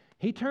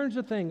 He turns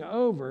the thing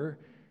over,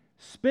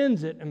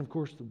 spins it, and of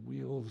course the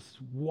wheel's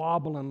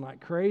wobbling like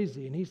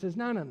crazy, and he says,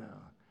 no.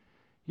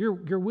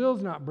 Your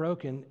wheel's not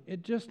broken.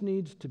 It just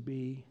needs to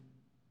be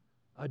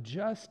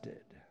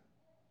adjusted.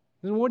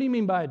 And what do you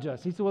mean by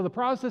adjust? He said, well, the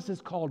process is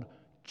called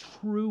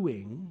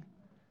truing.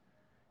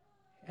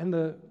 And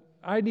the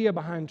idea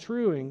behind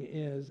truing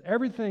is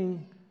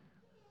everything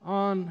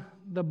on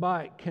the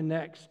bike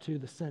connects to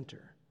the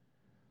center.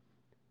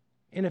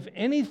 And if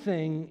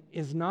anything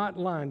is not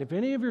lined, if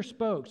any of your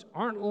spokes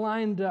aren't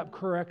lined up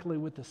correctly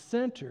with the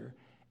center,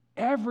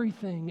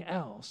 everything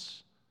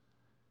else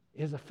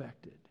is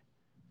affected.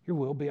 Your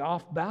wheel will be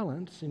off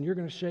balance, and you're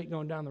going to shake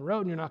going down the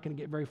road, and you're not going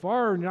to get very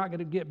far, or you're not going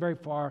to get very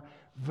far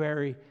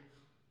very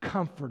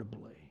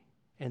comfortably.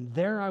 And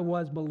there I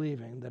was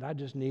believing that I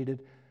just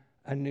needed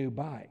a new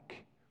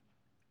bike.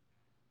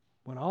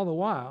 When all the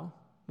while,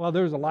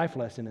 there was a life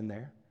lesson in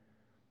there,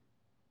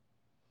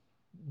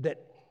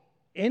 that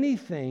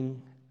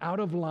anything out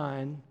of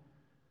line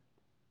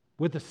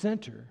with the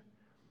center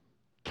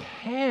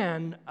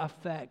can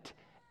affect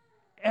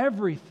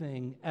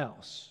everything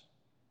else.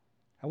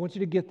 I want you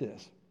to get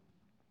this.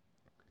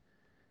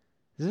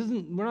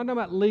 We're not talking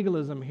about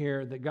legalism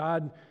here, that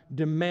God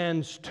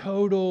demands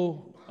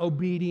total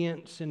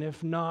obedience, and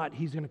if not,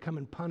 He's going to come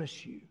and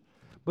punish you.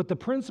 But the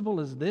principle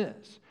is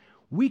this.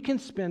 We can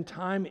spend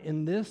time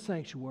in this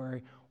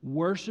sanctuary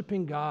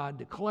worshiping God,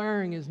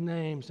 declaring His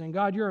name, saying,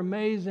 God, you're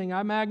amazing,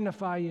 I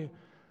magnify you.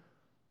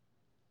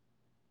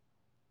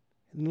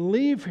 And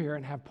leave here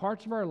and have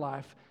parts of our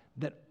life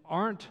that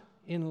aren't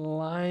in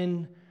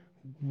line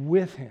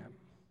with Him,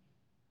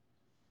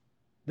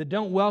 that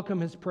don't welcome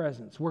His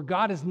presence, where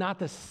God is not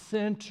the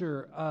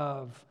center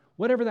of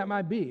whatever that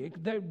might be.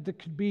 That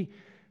could be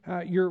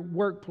your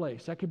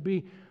workplace. That could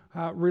be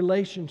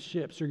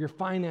relationships or your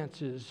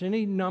finances,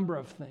 any number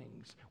of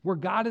things. Where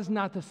God is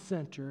not the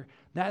center,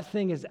 that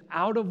thing is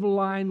out of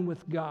line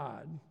with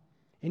God,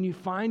 and you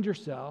find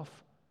yourself,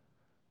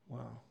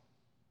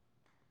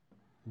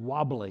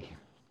 wobbly,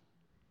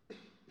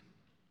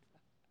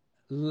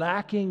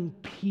 lacking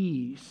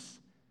peace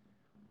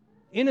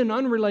in an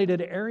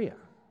unrelated area.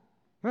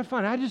 I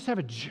find I just have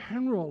a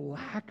general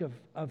lack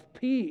of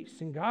peace.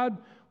 And God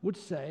would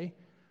say,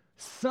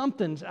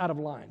 something's out of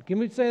line. Can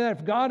we say that?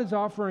 If God is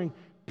offering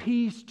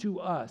peace to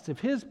us, if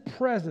His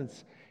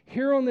presence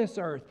here on this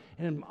earth,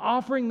 and I'm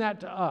offering that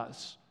to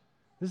us,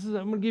 I'm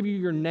going to give you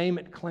your name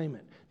it, claim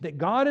it, that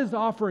God is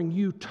offering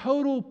you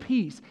total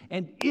peace.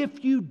 And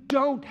if you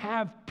don't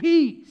have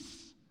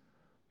peace,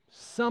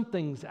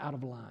 something's out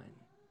of line.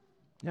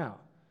 Now,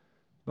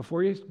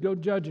 before you go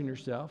judging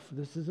yourself,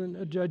 this isn't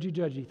a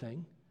judgy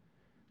thing.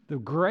 The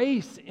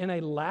grace in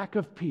a lack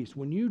of peace,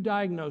 when you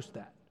diagnose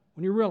that,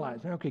 when you realize,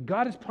 okay,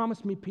 God has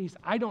promised me peace,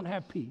 I don't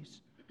have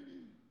peace.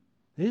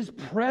 His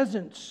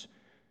presence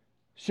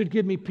should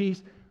give me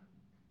peace.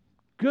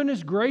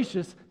 Goodness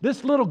gracious,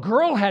 this little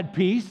girl had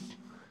peace,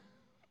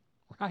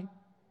 right?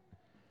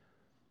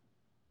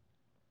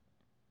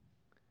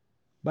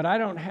 But I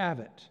don't have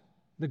it.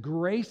 The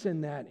grace in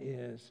that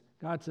is,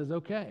 God says,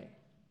 okay,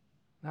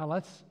 now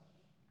let's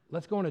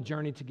go on a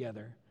journey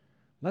together.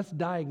 Let's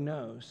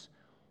diagnose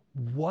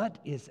what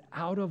is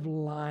out of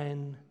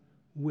line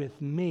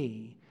with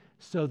me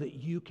so that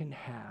you can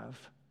have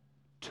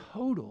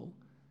total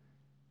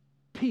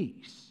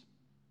peace.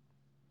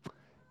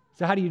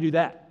 So how do you do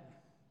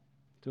that?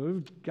 So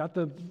we've got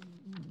the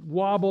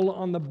wobble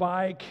on the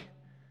bike.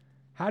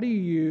 How do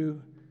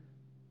you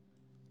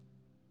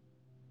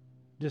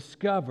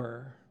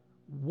discover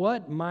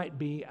what might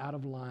be out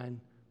of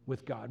line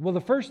with God? Well, the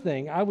first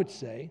thing I would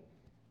say,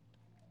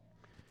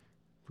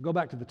 if we go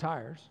back to the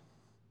tires,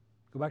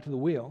 go back to the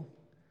wheel,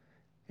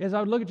 is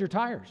I would look at your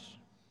tires.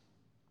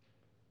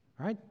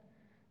 Right?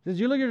 As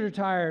you look at your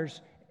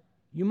tires,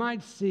 you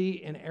might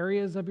see in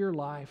areas of your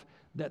life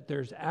that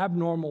there's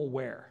abnormal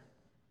wear.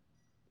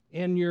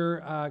 In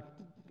your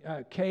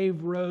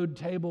cave road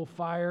table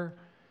fire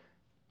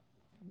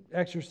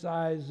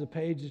exercise, a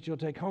page that you'll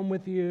take home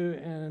with you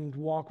and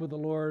walk with the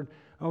Lord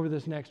over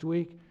this next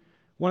week,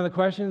 one of the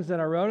questions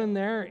that I wrote in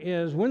there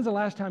is, when's the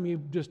last time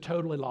you just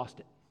totally lost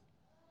it?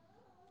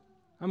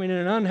 I mean, in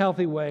an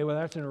unhealthy way, whether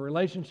that's in a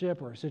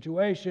relationship or a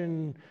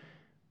situation,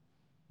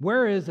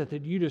 where is it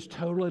that you just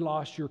totally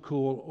lost your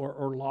cool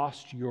or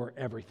lost your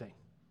everything?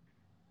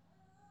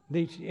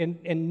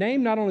 And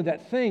name not only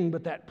that thing,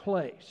 but that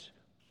place.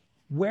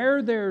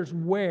 Where there's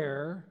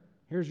wear,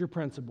 here's your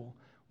principle.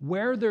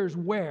 Where there's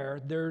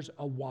wear, there's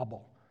a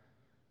wobble.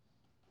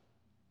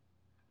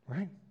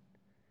 Right?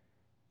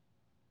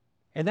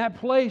 And that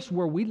place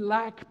where we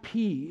lack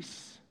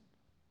peace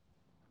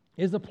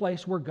is the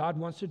place where God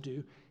wants to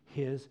do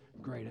His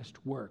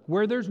greatest work.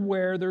 Where there's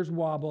wear, there's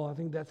wobble. I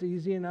think that's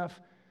easy enough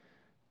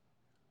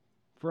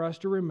for us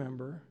to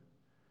remember.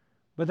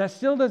 But that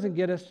still doesn't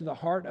get us to the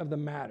heart of the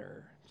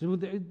matter. So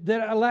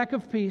that a lack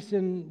of peace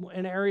in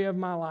an area of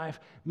my life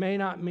may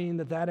not mean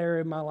that that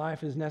area of my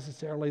life is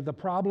necessarily the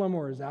problem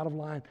or is out of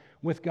line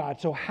with God.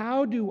 So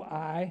how do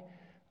I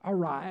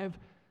arrive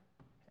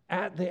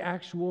at the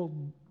actual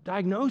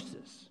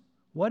diagnosis?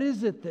 What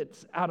is it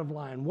that's out of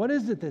line? What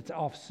is it that's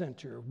off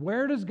center?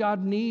 Where does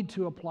God need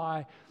to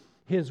apply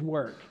His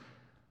work?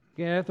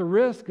 Again, at the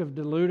risk of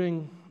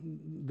diluting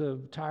the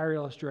tire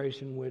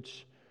illustration,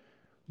 which,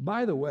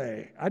 by the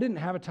way, I didn't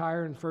have a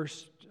tire in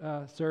first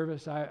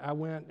service. I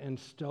went and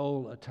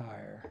stole a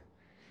tire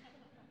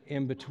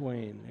in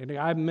between. And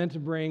I meant to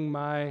bring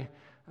my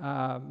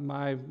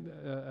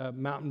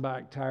mountain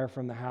bike tire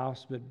from the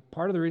house, but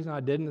part of the reason I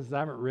didn't is I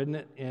haven't ridden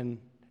it in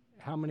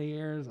how many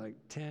years? Like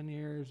 10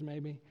 years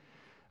maybe.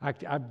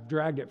 I've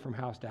dragged it from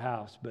house to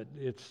house, but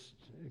it's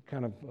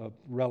kind of a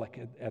relic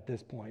at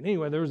this point.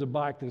 Anyway, there was a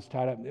bike that's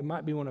tied up. It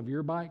might be one of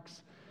your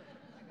bikes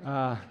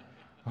on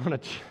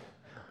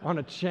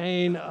a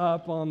chain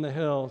up on the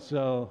hill.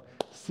 So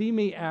see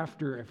me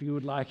after if you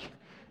would like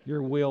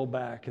your wheel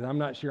back, because I'm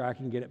not sure I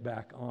can get it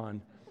back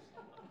on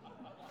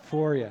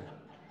for you.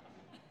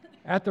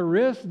 At the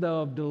risk,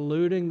 though, of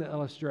diluting the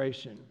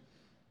illustration,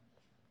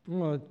 I'm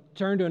going to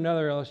turn to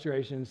another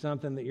illustration,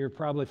 something that you're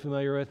probably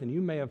familiar with, and you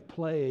may have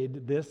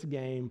played this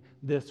game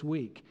this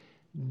week.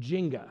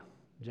 Jenga.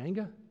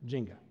 Jenga?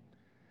 Jenga.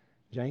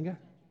 Jenga?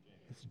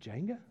 It's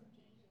Jenga?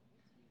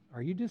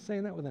 Are you just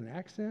saying that with an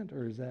accent,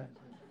 or is that...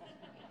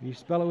 You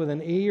spell it with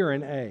an E or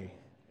an A?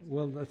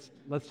 Well,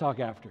 let's talk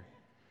after.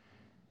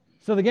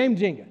 So the game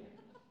Jenga.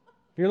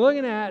 If you're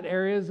looking at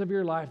areas of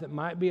your life that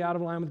might be out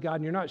of line with God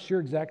and you're not sure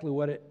exactly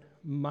what it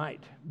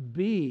might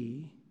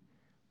be,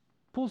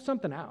 pull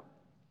something out.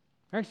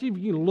 Actually, if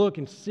you look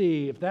and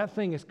see if that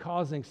thing is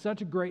causing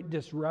such a great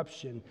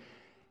disruption,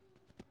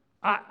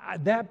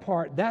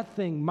 that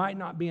thing might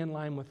not be in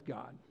line with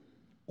God.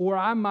 Or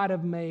I might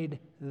have made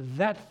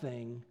that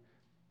thing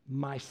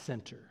my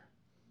center,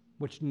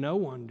 which no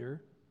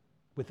wonder,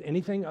 with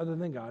anything other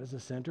than God as the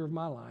center of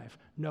my life,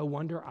 no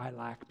wonder I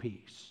lack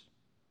peace.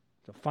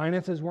 So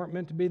finances weren't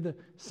meant to be the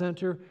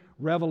center.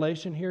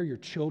 Revelation here, your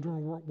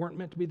children weren't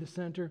meant to be the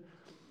center.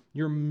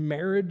 Your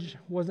marriage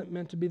wasn't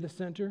meant to be the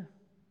center,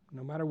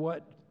 no matter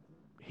what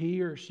he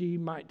or she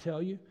might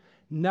tell you.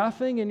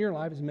 Nothing in your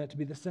life is meant to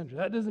be the center.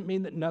 That doesn't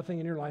mean that nothing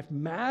in your life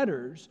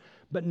matters,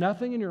 but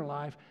nothing in your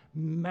life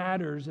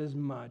matters as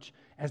much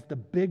as the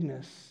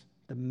bigness,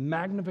 the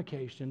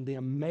magnification, the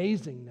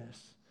amazingness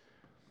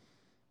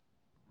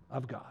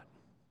of God.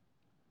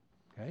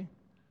 Okay?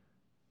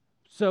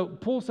 So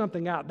pull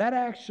something out. That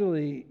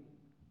actually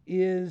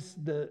is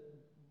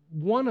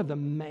one of the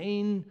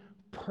main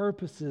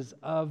purposes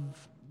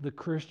of the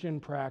Christian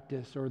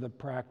practice or the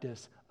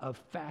practice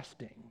of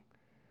fasting.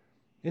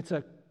 It's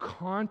a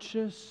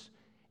conscious,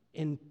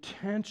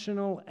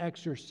 intentional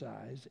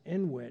exercise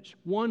in which,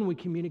 one, we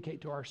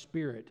communicate to our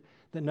spirit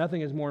that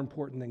nothing is more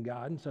important than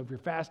God. And so if you're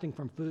fasting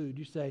from food,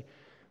 you say,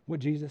 what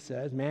Jesus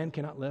says, man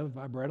cannot live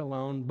by bread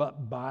alone,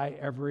 but by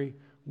every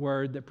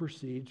word that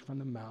proceeds from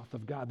the mouth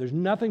of God. There's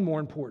nothing more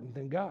important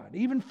than God.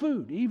 Even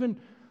food, even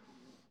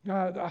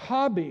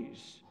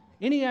hobbies,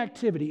 any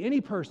activity,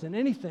 any person,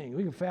 anything.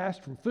 We can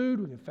fast from food,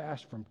 we can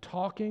fast from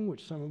talking,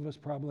 which some of us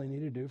probably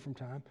need to do from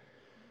time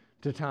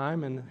to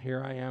time, and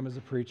here I am as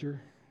a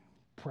preacher,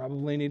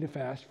 probably need to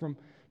fast from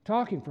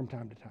talking from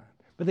time to time.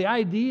 But the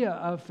idea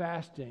of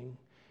fasting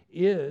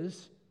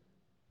is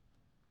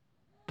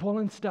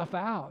pulling stuff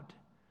out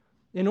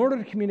in order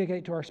to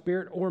communicate to our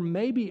spirit, or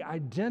maybe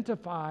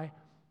identify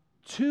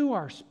to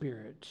our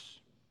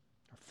spirits,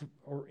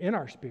 or in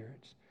our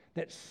spirits,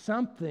 that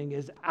something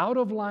is out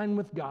of line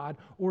with God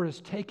or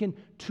has taken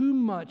too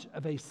much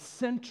of a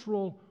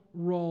central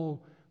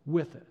role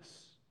with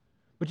us.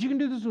 But you can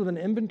do this with an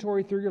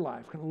inventory through your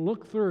life. Kind of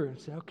look through and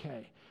say,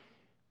 okay,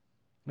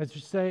 let's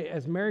just say,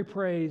 as Mary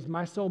prays,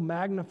 my soul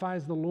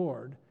magnifies the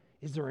Lord.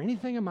 Is there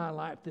anything in my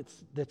life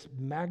that's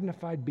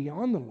magnified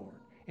beyond the Lord?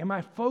 Am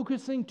I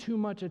focusing too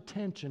much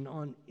attention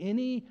on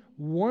any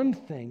one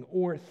thing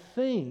or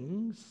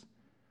things?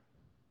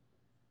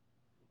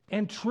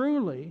 And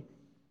truly,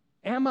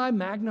 am I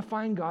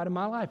magnifying God in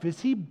my life? Is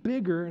He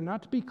bigger, and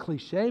not to be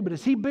cliche, but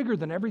is He bigger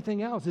than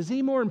everything else? Is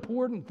He more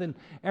important than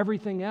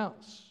everything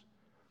else?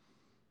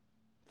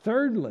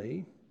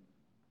 Thirdly,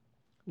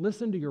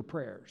 listen to your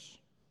prayers.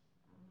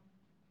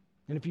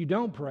 And if you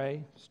don't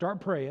pray,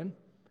 start praying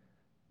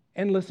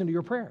and listen to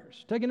your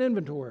prayers. Take an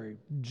inventory,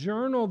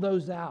 journal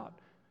those out.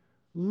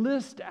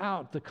 List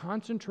out the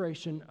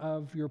concentration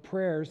of your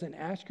prayers and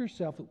ask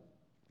yourself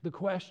the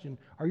question,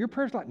 are your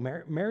prayers like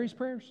Mary's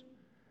prayers?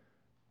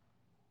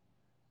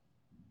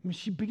 I mean,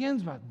 she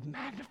begins by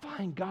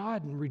magnifying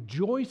God and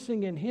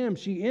rejoicing in Him.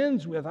 She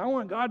ends with, I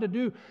want God to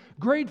do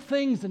great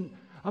things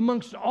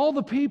amongst all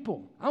the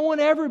people. I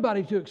want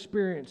everybody to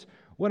experience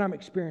what I'm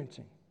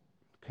experiencing.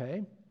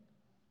 Okay?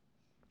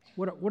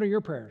 What are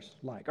your prayers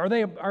like? Are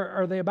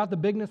they about the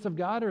bigness of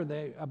God, or are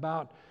they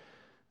about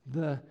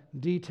the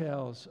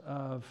details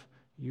of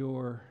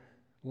your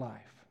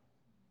life?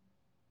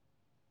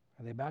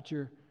 Are they about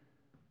your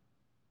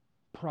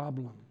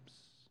problems,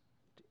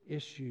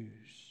 issues,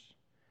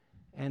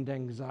 and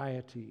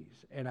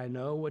anxieties? And I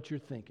know what you're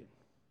thinking.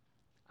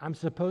 I'm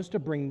supposed to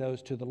bring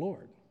those to the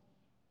Lord,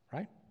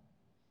 right?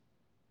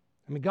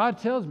 I mean, God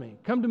tells me,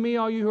 come to me,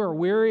 all you who are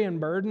weary and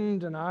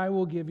burdened, and I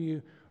will give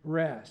you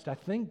rest. I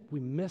think we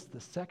missed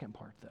the second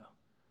part, though.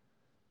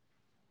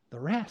 The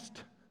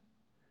rest.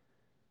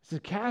 It says,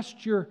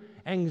 cast your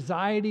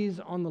anxieties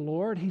on the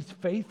Lord. He's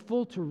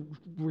faithful to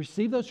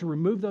receive those, to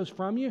remove those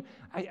from you.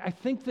 I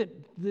think that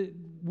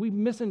we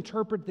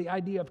misinterpret the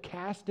idea of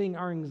casting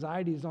our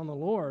anxieties on the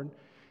Lord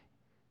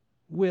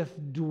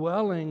with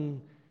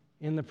dwelling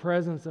in the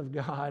presence of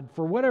God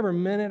for whatever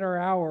minute or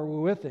hour we're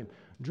with Him,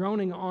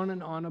 droning on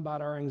and on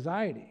about our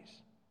anxieties.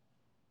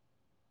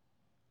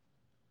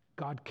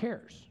 God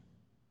cares,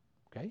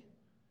 okay?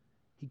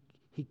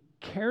 He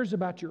cares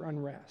about your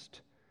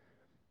unrest,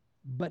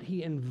 but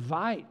He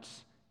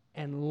invites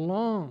and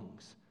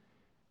longs,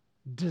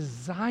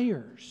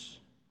 desires,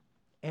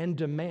 and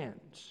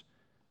demands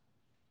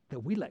that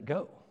we let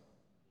go.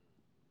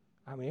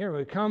 I mean, here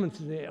we come and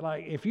say,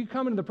 like, if you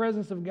come into the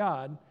presence of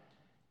God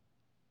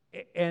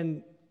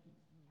and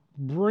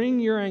bring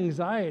your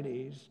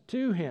anxieties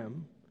to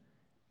Him,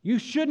 you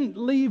shouldn't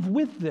leave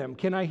with them.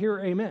 Can I hear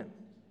amen?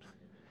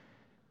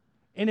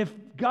 And if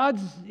God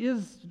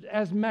is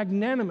as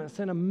magnanimous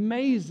and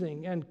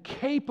amazing and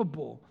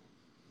capable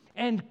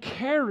and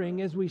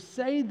caring as we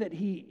say that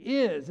He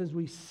is, as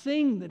we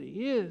sing that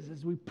He is,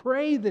 as we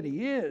pray that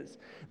He is,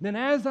 then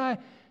as I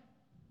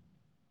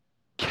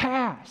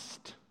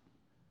cast,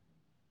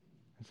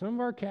 and some of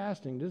our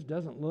casting just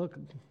doesn't look,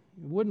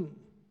 wouldn't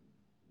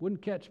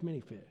catch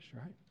many fish,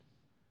 right?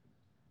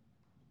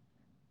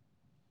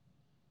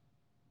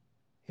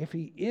 If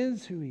He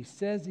is who He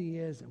says He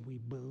is, and we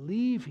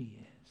believe He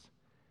is,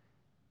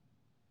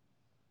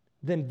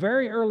 then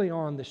very early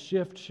on the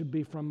shift should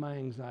be from my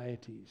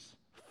anxieties,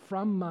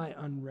 from my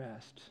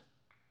unrest,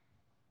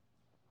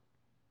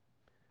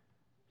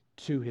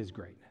 to His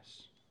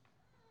greatness.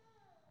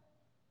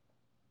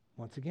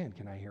 Once again,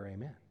 can I hear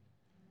amen?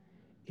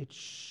 It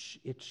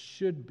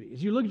should be.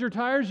 As you look at your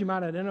tires, you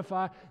might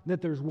identify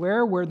that there's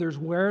where there's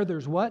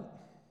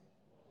what?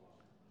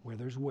 Where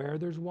there's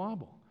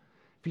wobble.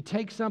 If you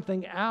take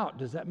something out,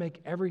 does that make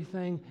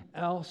everything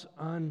else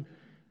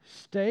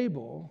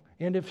unstable?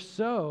 And if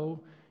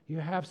so, you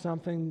have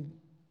something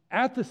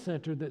at the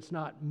center that's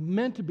not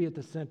meant to be at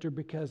the center,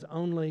 because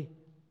only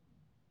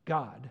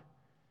God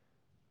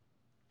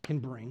can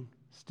bring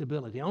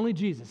stability. Only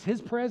Jesus,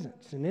 His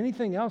presence, and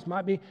anything else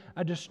might be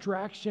a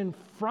distraction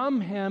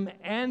from Him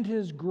and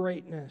His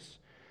greatness.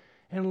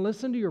 And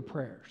listen to your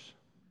prayers.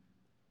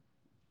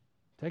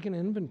 Take an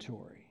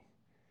inventory.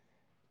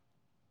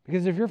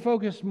 Because if you're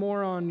focused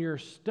more on your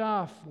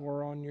stuff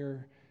or on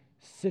your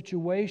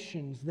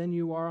situations than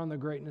you are on the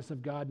greatness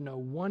of God, no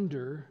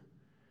wonder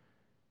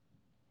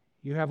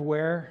you have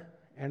wear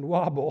and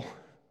wobble.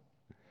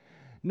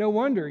 No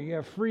wonder you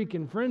have freak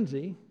and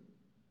frenzy.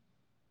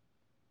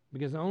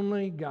 because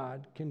only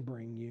God can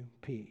bring you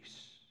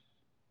peace.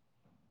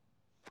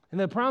 And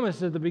the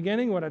promise at the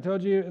beginning, what I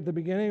told you at the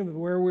beginning of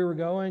where we were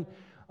going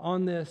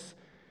on this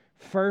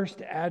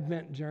first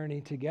Advent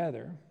journey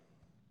together,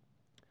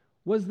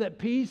 was that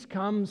peace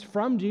comes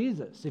from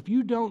Jesus. If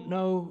you don't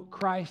know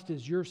Christ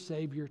as your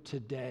Savior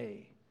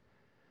today,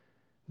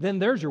 then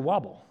there's your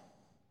wobble.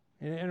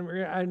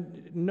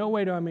 And no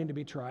way do I mean to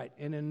be trite,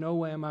 and in no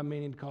way am I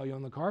meaning to call you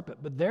on the carpet,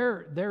 but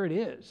there it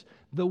is.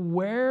 The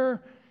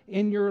where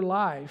in your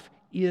life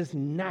is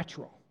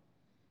natural.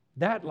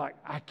 That, like,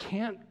 I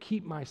can't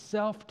keep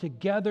myself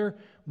together,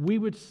 we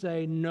would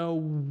say no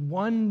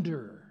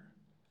wonder.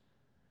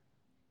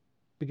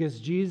 Because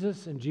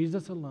Jesus and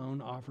Jesus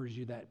alone offers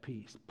you that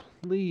peace.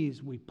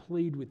 Please, we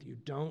plead with you,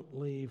 don't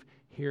leave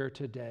here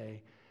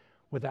today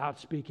without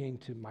speaking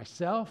to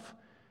myself,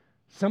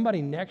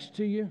 somebody next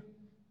to you.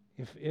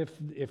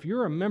 If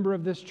you're a member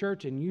of this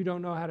church and you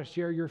don't know how to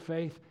share your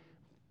faith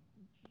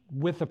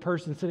with the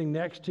person sitting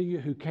next to you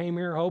who came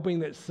here hoping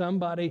that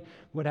somebody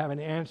would have an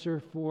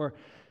answer for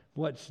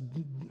what's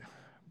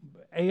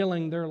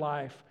ailing their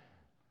life,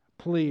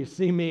 please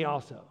see me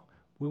also.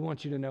 We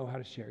want you to know how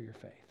to share your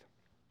faith.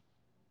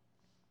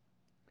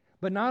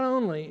 But not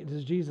only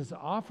does Jesus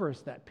offer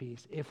us that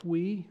peace, if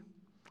we've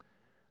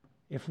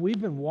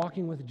been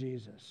walking with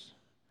Jesus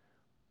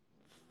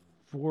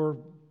for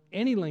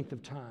any length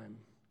of time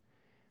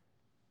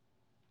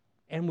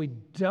and we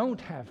don't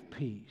have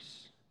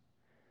peace,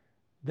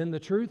 then the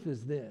truth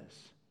is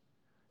this.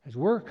 As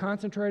we're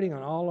concentrating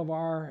on all of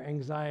our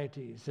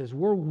anxieties, as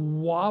we're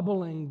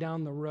wobbling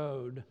down the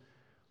road,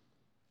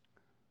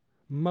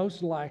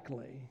 most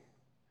likely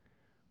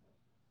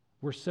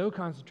we're so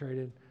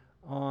concentrated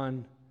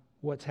on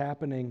what's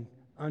happening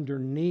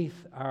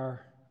underneath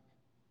our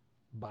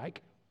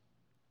bike,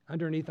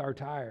 underneath our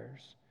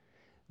tires,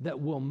 that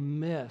we'll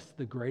miss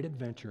the great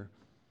adventure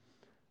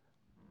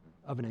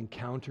of an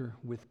encounter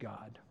with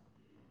God.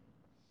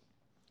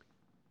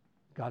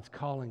 God's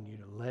calling you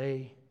to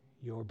lay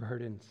your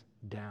burdens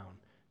down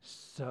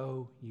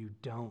so you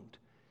don't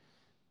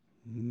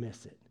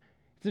miss it.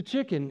 It's a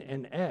chicken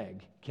and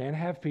egg. Can't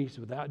have peace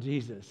without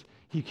Jesus.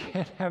 You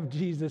can't have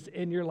Jesus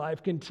in your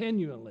life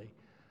continually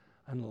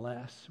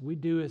unless we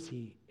do as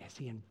he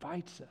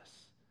invites us.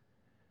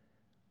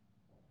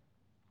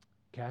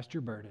 Cast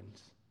your burdens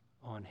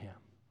on him.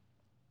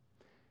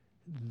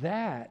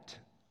 That,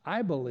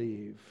 I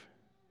believe,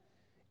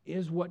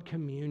 is what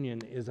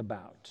communion is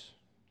about.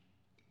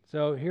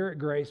 So here at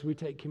Grace, we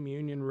take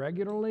communion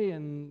regularly,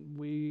 and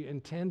we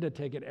intend to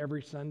take it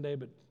every Sunday,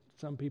 but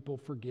some people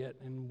forget,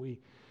 and we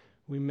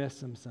miss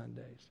some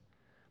Sundays.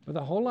 But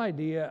the whole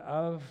idea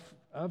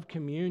of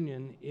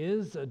communion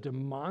is a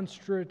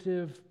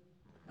demonstrative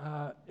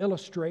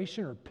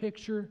illustration or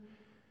picture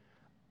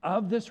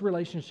of this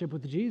relationship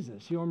with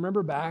Jesus. You'll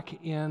remember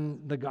back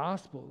in the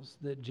Gospels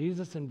that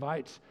Jesus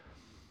invites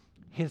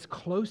his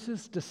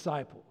closest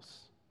disciples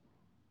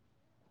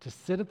to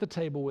sit at the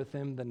table with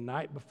him the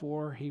night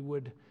before he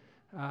would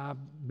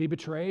be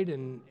betrayed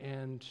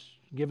and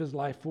give his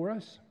life for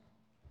us.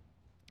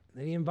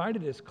 Then he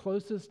invited his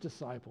closest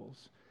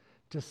disciples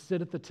to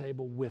sit at the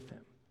table with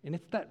him. And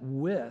it's that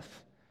with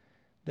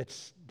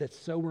that's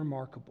so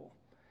remarkable.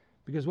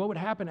 Because what would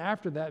happen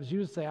after that is you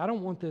would say, I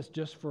don't want this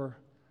just for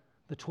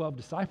the 12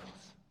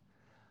 disciples.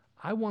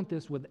 I want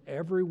this with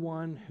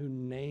everyone who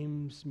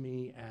names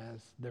me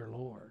as their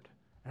Lord.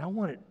 And I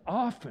want it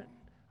often.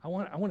 I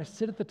want to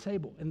sit at the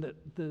table. And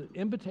the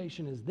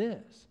invitation is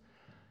this.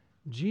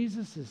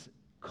 Jesus is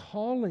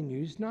calling you.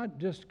 He's not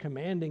just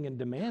commanding and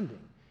demanding.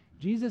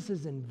 Jesus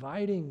is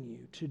inviting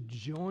you to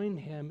join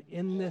him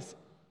in this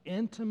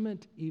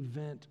intimate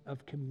event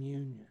of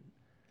communion.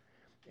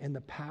 And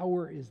the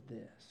power is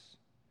this.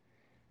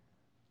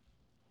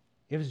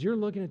 If you're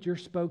looking at your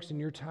spokes and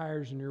your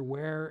tires and your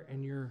wear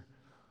and your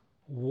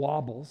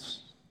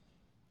wobbles,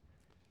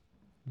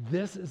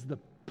 this is the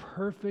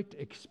perfect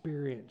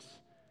experience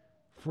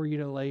for you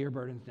to lay your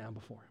burdens down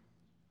before him.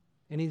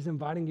 And he's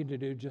inviting you to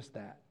do just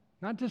that.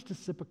 Not just to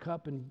sip a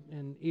cup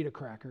and eat a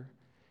cracker.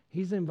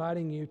 He's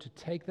inviting you to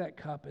take that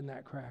cup and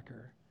that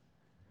cracker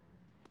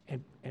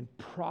and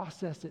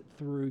process it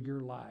through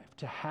your life.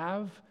 To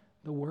have,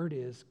 the word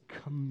is,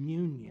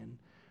 communion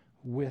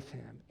with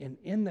him. And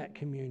in that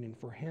communion,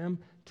 for him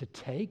to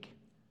take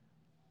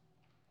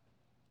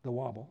the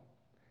wobble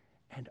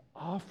and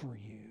offer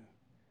you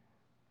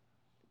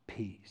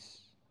peace.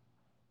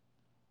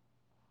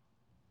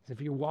 So if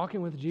you're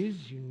walking with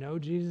Jesus, you know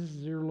Jesus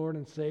is your Lord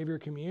and Savior.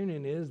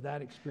 Communion is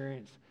that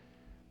experience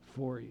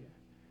for you.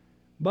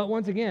 But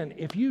once again,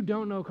 if you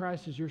don't know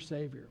Christ as your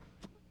Savior,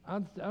 I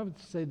would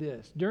say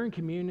this. During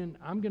communion,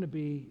 I'm going to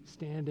be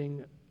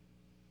standing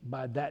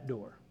by that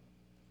door.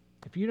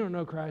 If you don't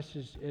know Christ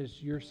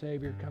as your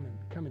Savior,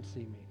 come and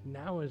see me.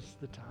 Now is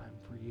the time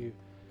for you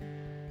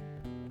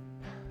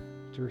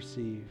to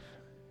receive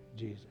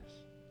Jesus.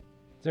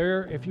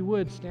 Sir, if you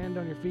would, stand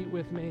on your feet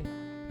with me.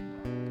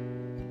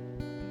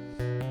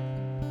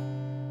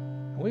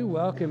 We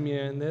welcome you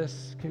in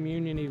this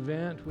communion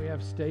event. We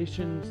have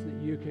stations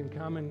that you can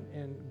come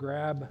and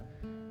grab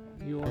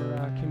your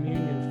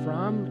communion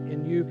from,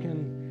 and you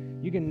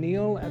can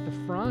kneel at the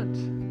front.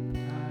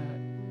 You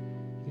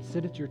can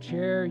sit at your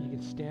chair. You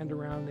can stand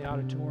around the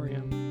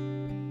auditorium.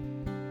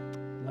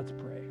 Let's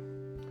pray.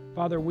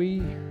 Father,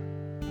 we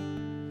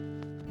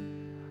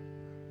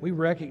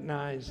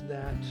recognize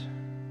that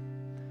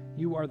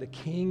you are the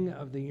King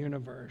of the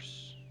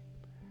universe,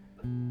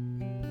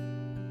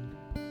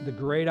 the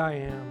great I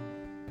am,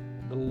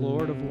 the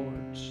Lord of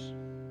Lords,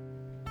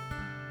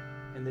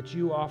 and that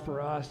you offer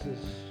us as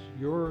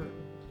your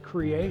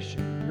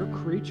creation, your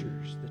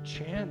creatures, the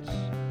chance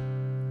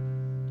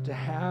to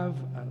have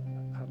a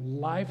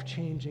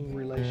life-changing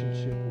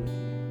relationship with you.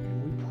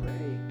 And we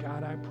pray,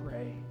 God, I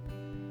pray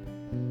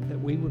that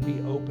we would be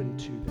open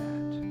to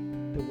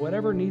that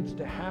whatever needs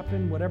to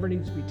happen, whatever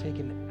needs to be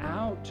taken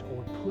out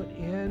or put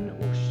in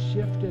or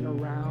shifted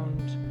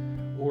around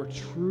or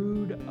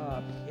trued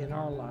up in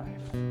our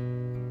life,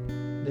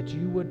 that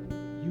you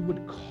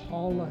would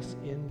call us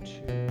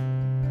into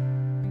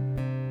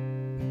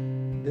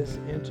this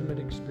intimate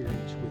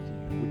experience with you.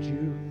 Would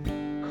you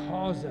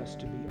cause us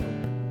to be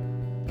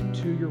open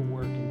to your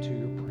work and to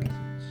your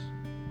presence?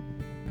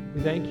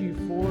 We thank you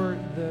for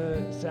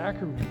the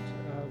sacrament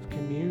of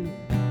communion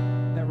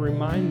that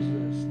reminds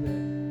us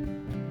that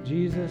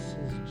Jesus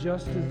is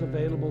just as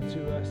available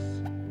to us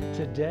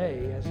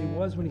today as he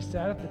was when he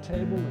sat at the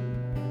table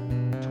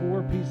and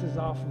tore pieces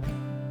off of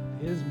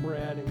his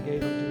bread and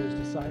gave them to his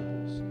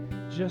disciples.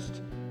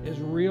 Just as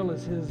real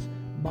as his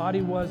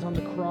body was on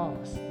the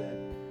cross, that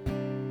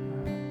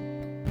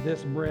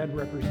this bread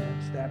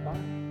represents that body.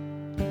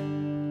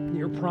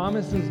 Your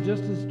promise is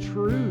just as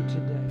true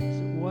today as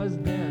it was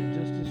then,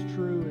 just as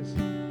true as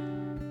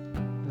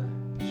the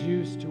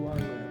juice to our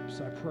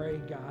lips. I pray,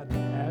 God,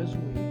 that as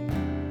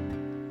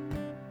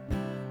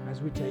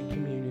we take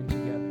communion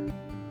together,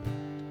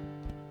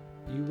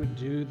 you would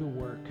do the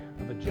work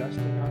of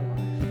adjusting our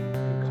life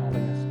and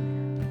calling us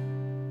near.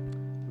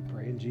 We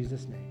pray in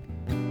Jesus'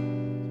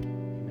 name.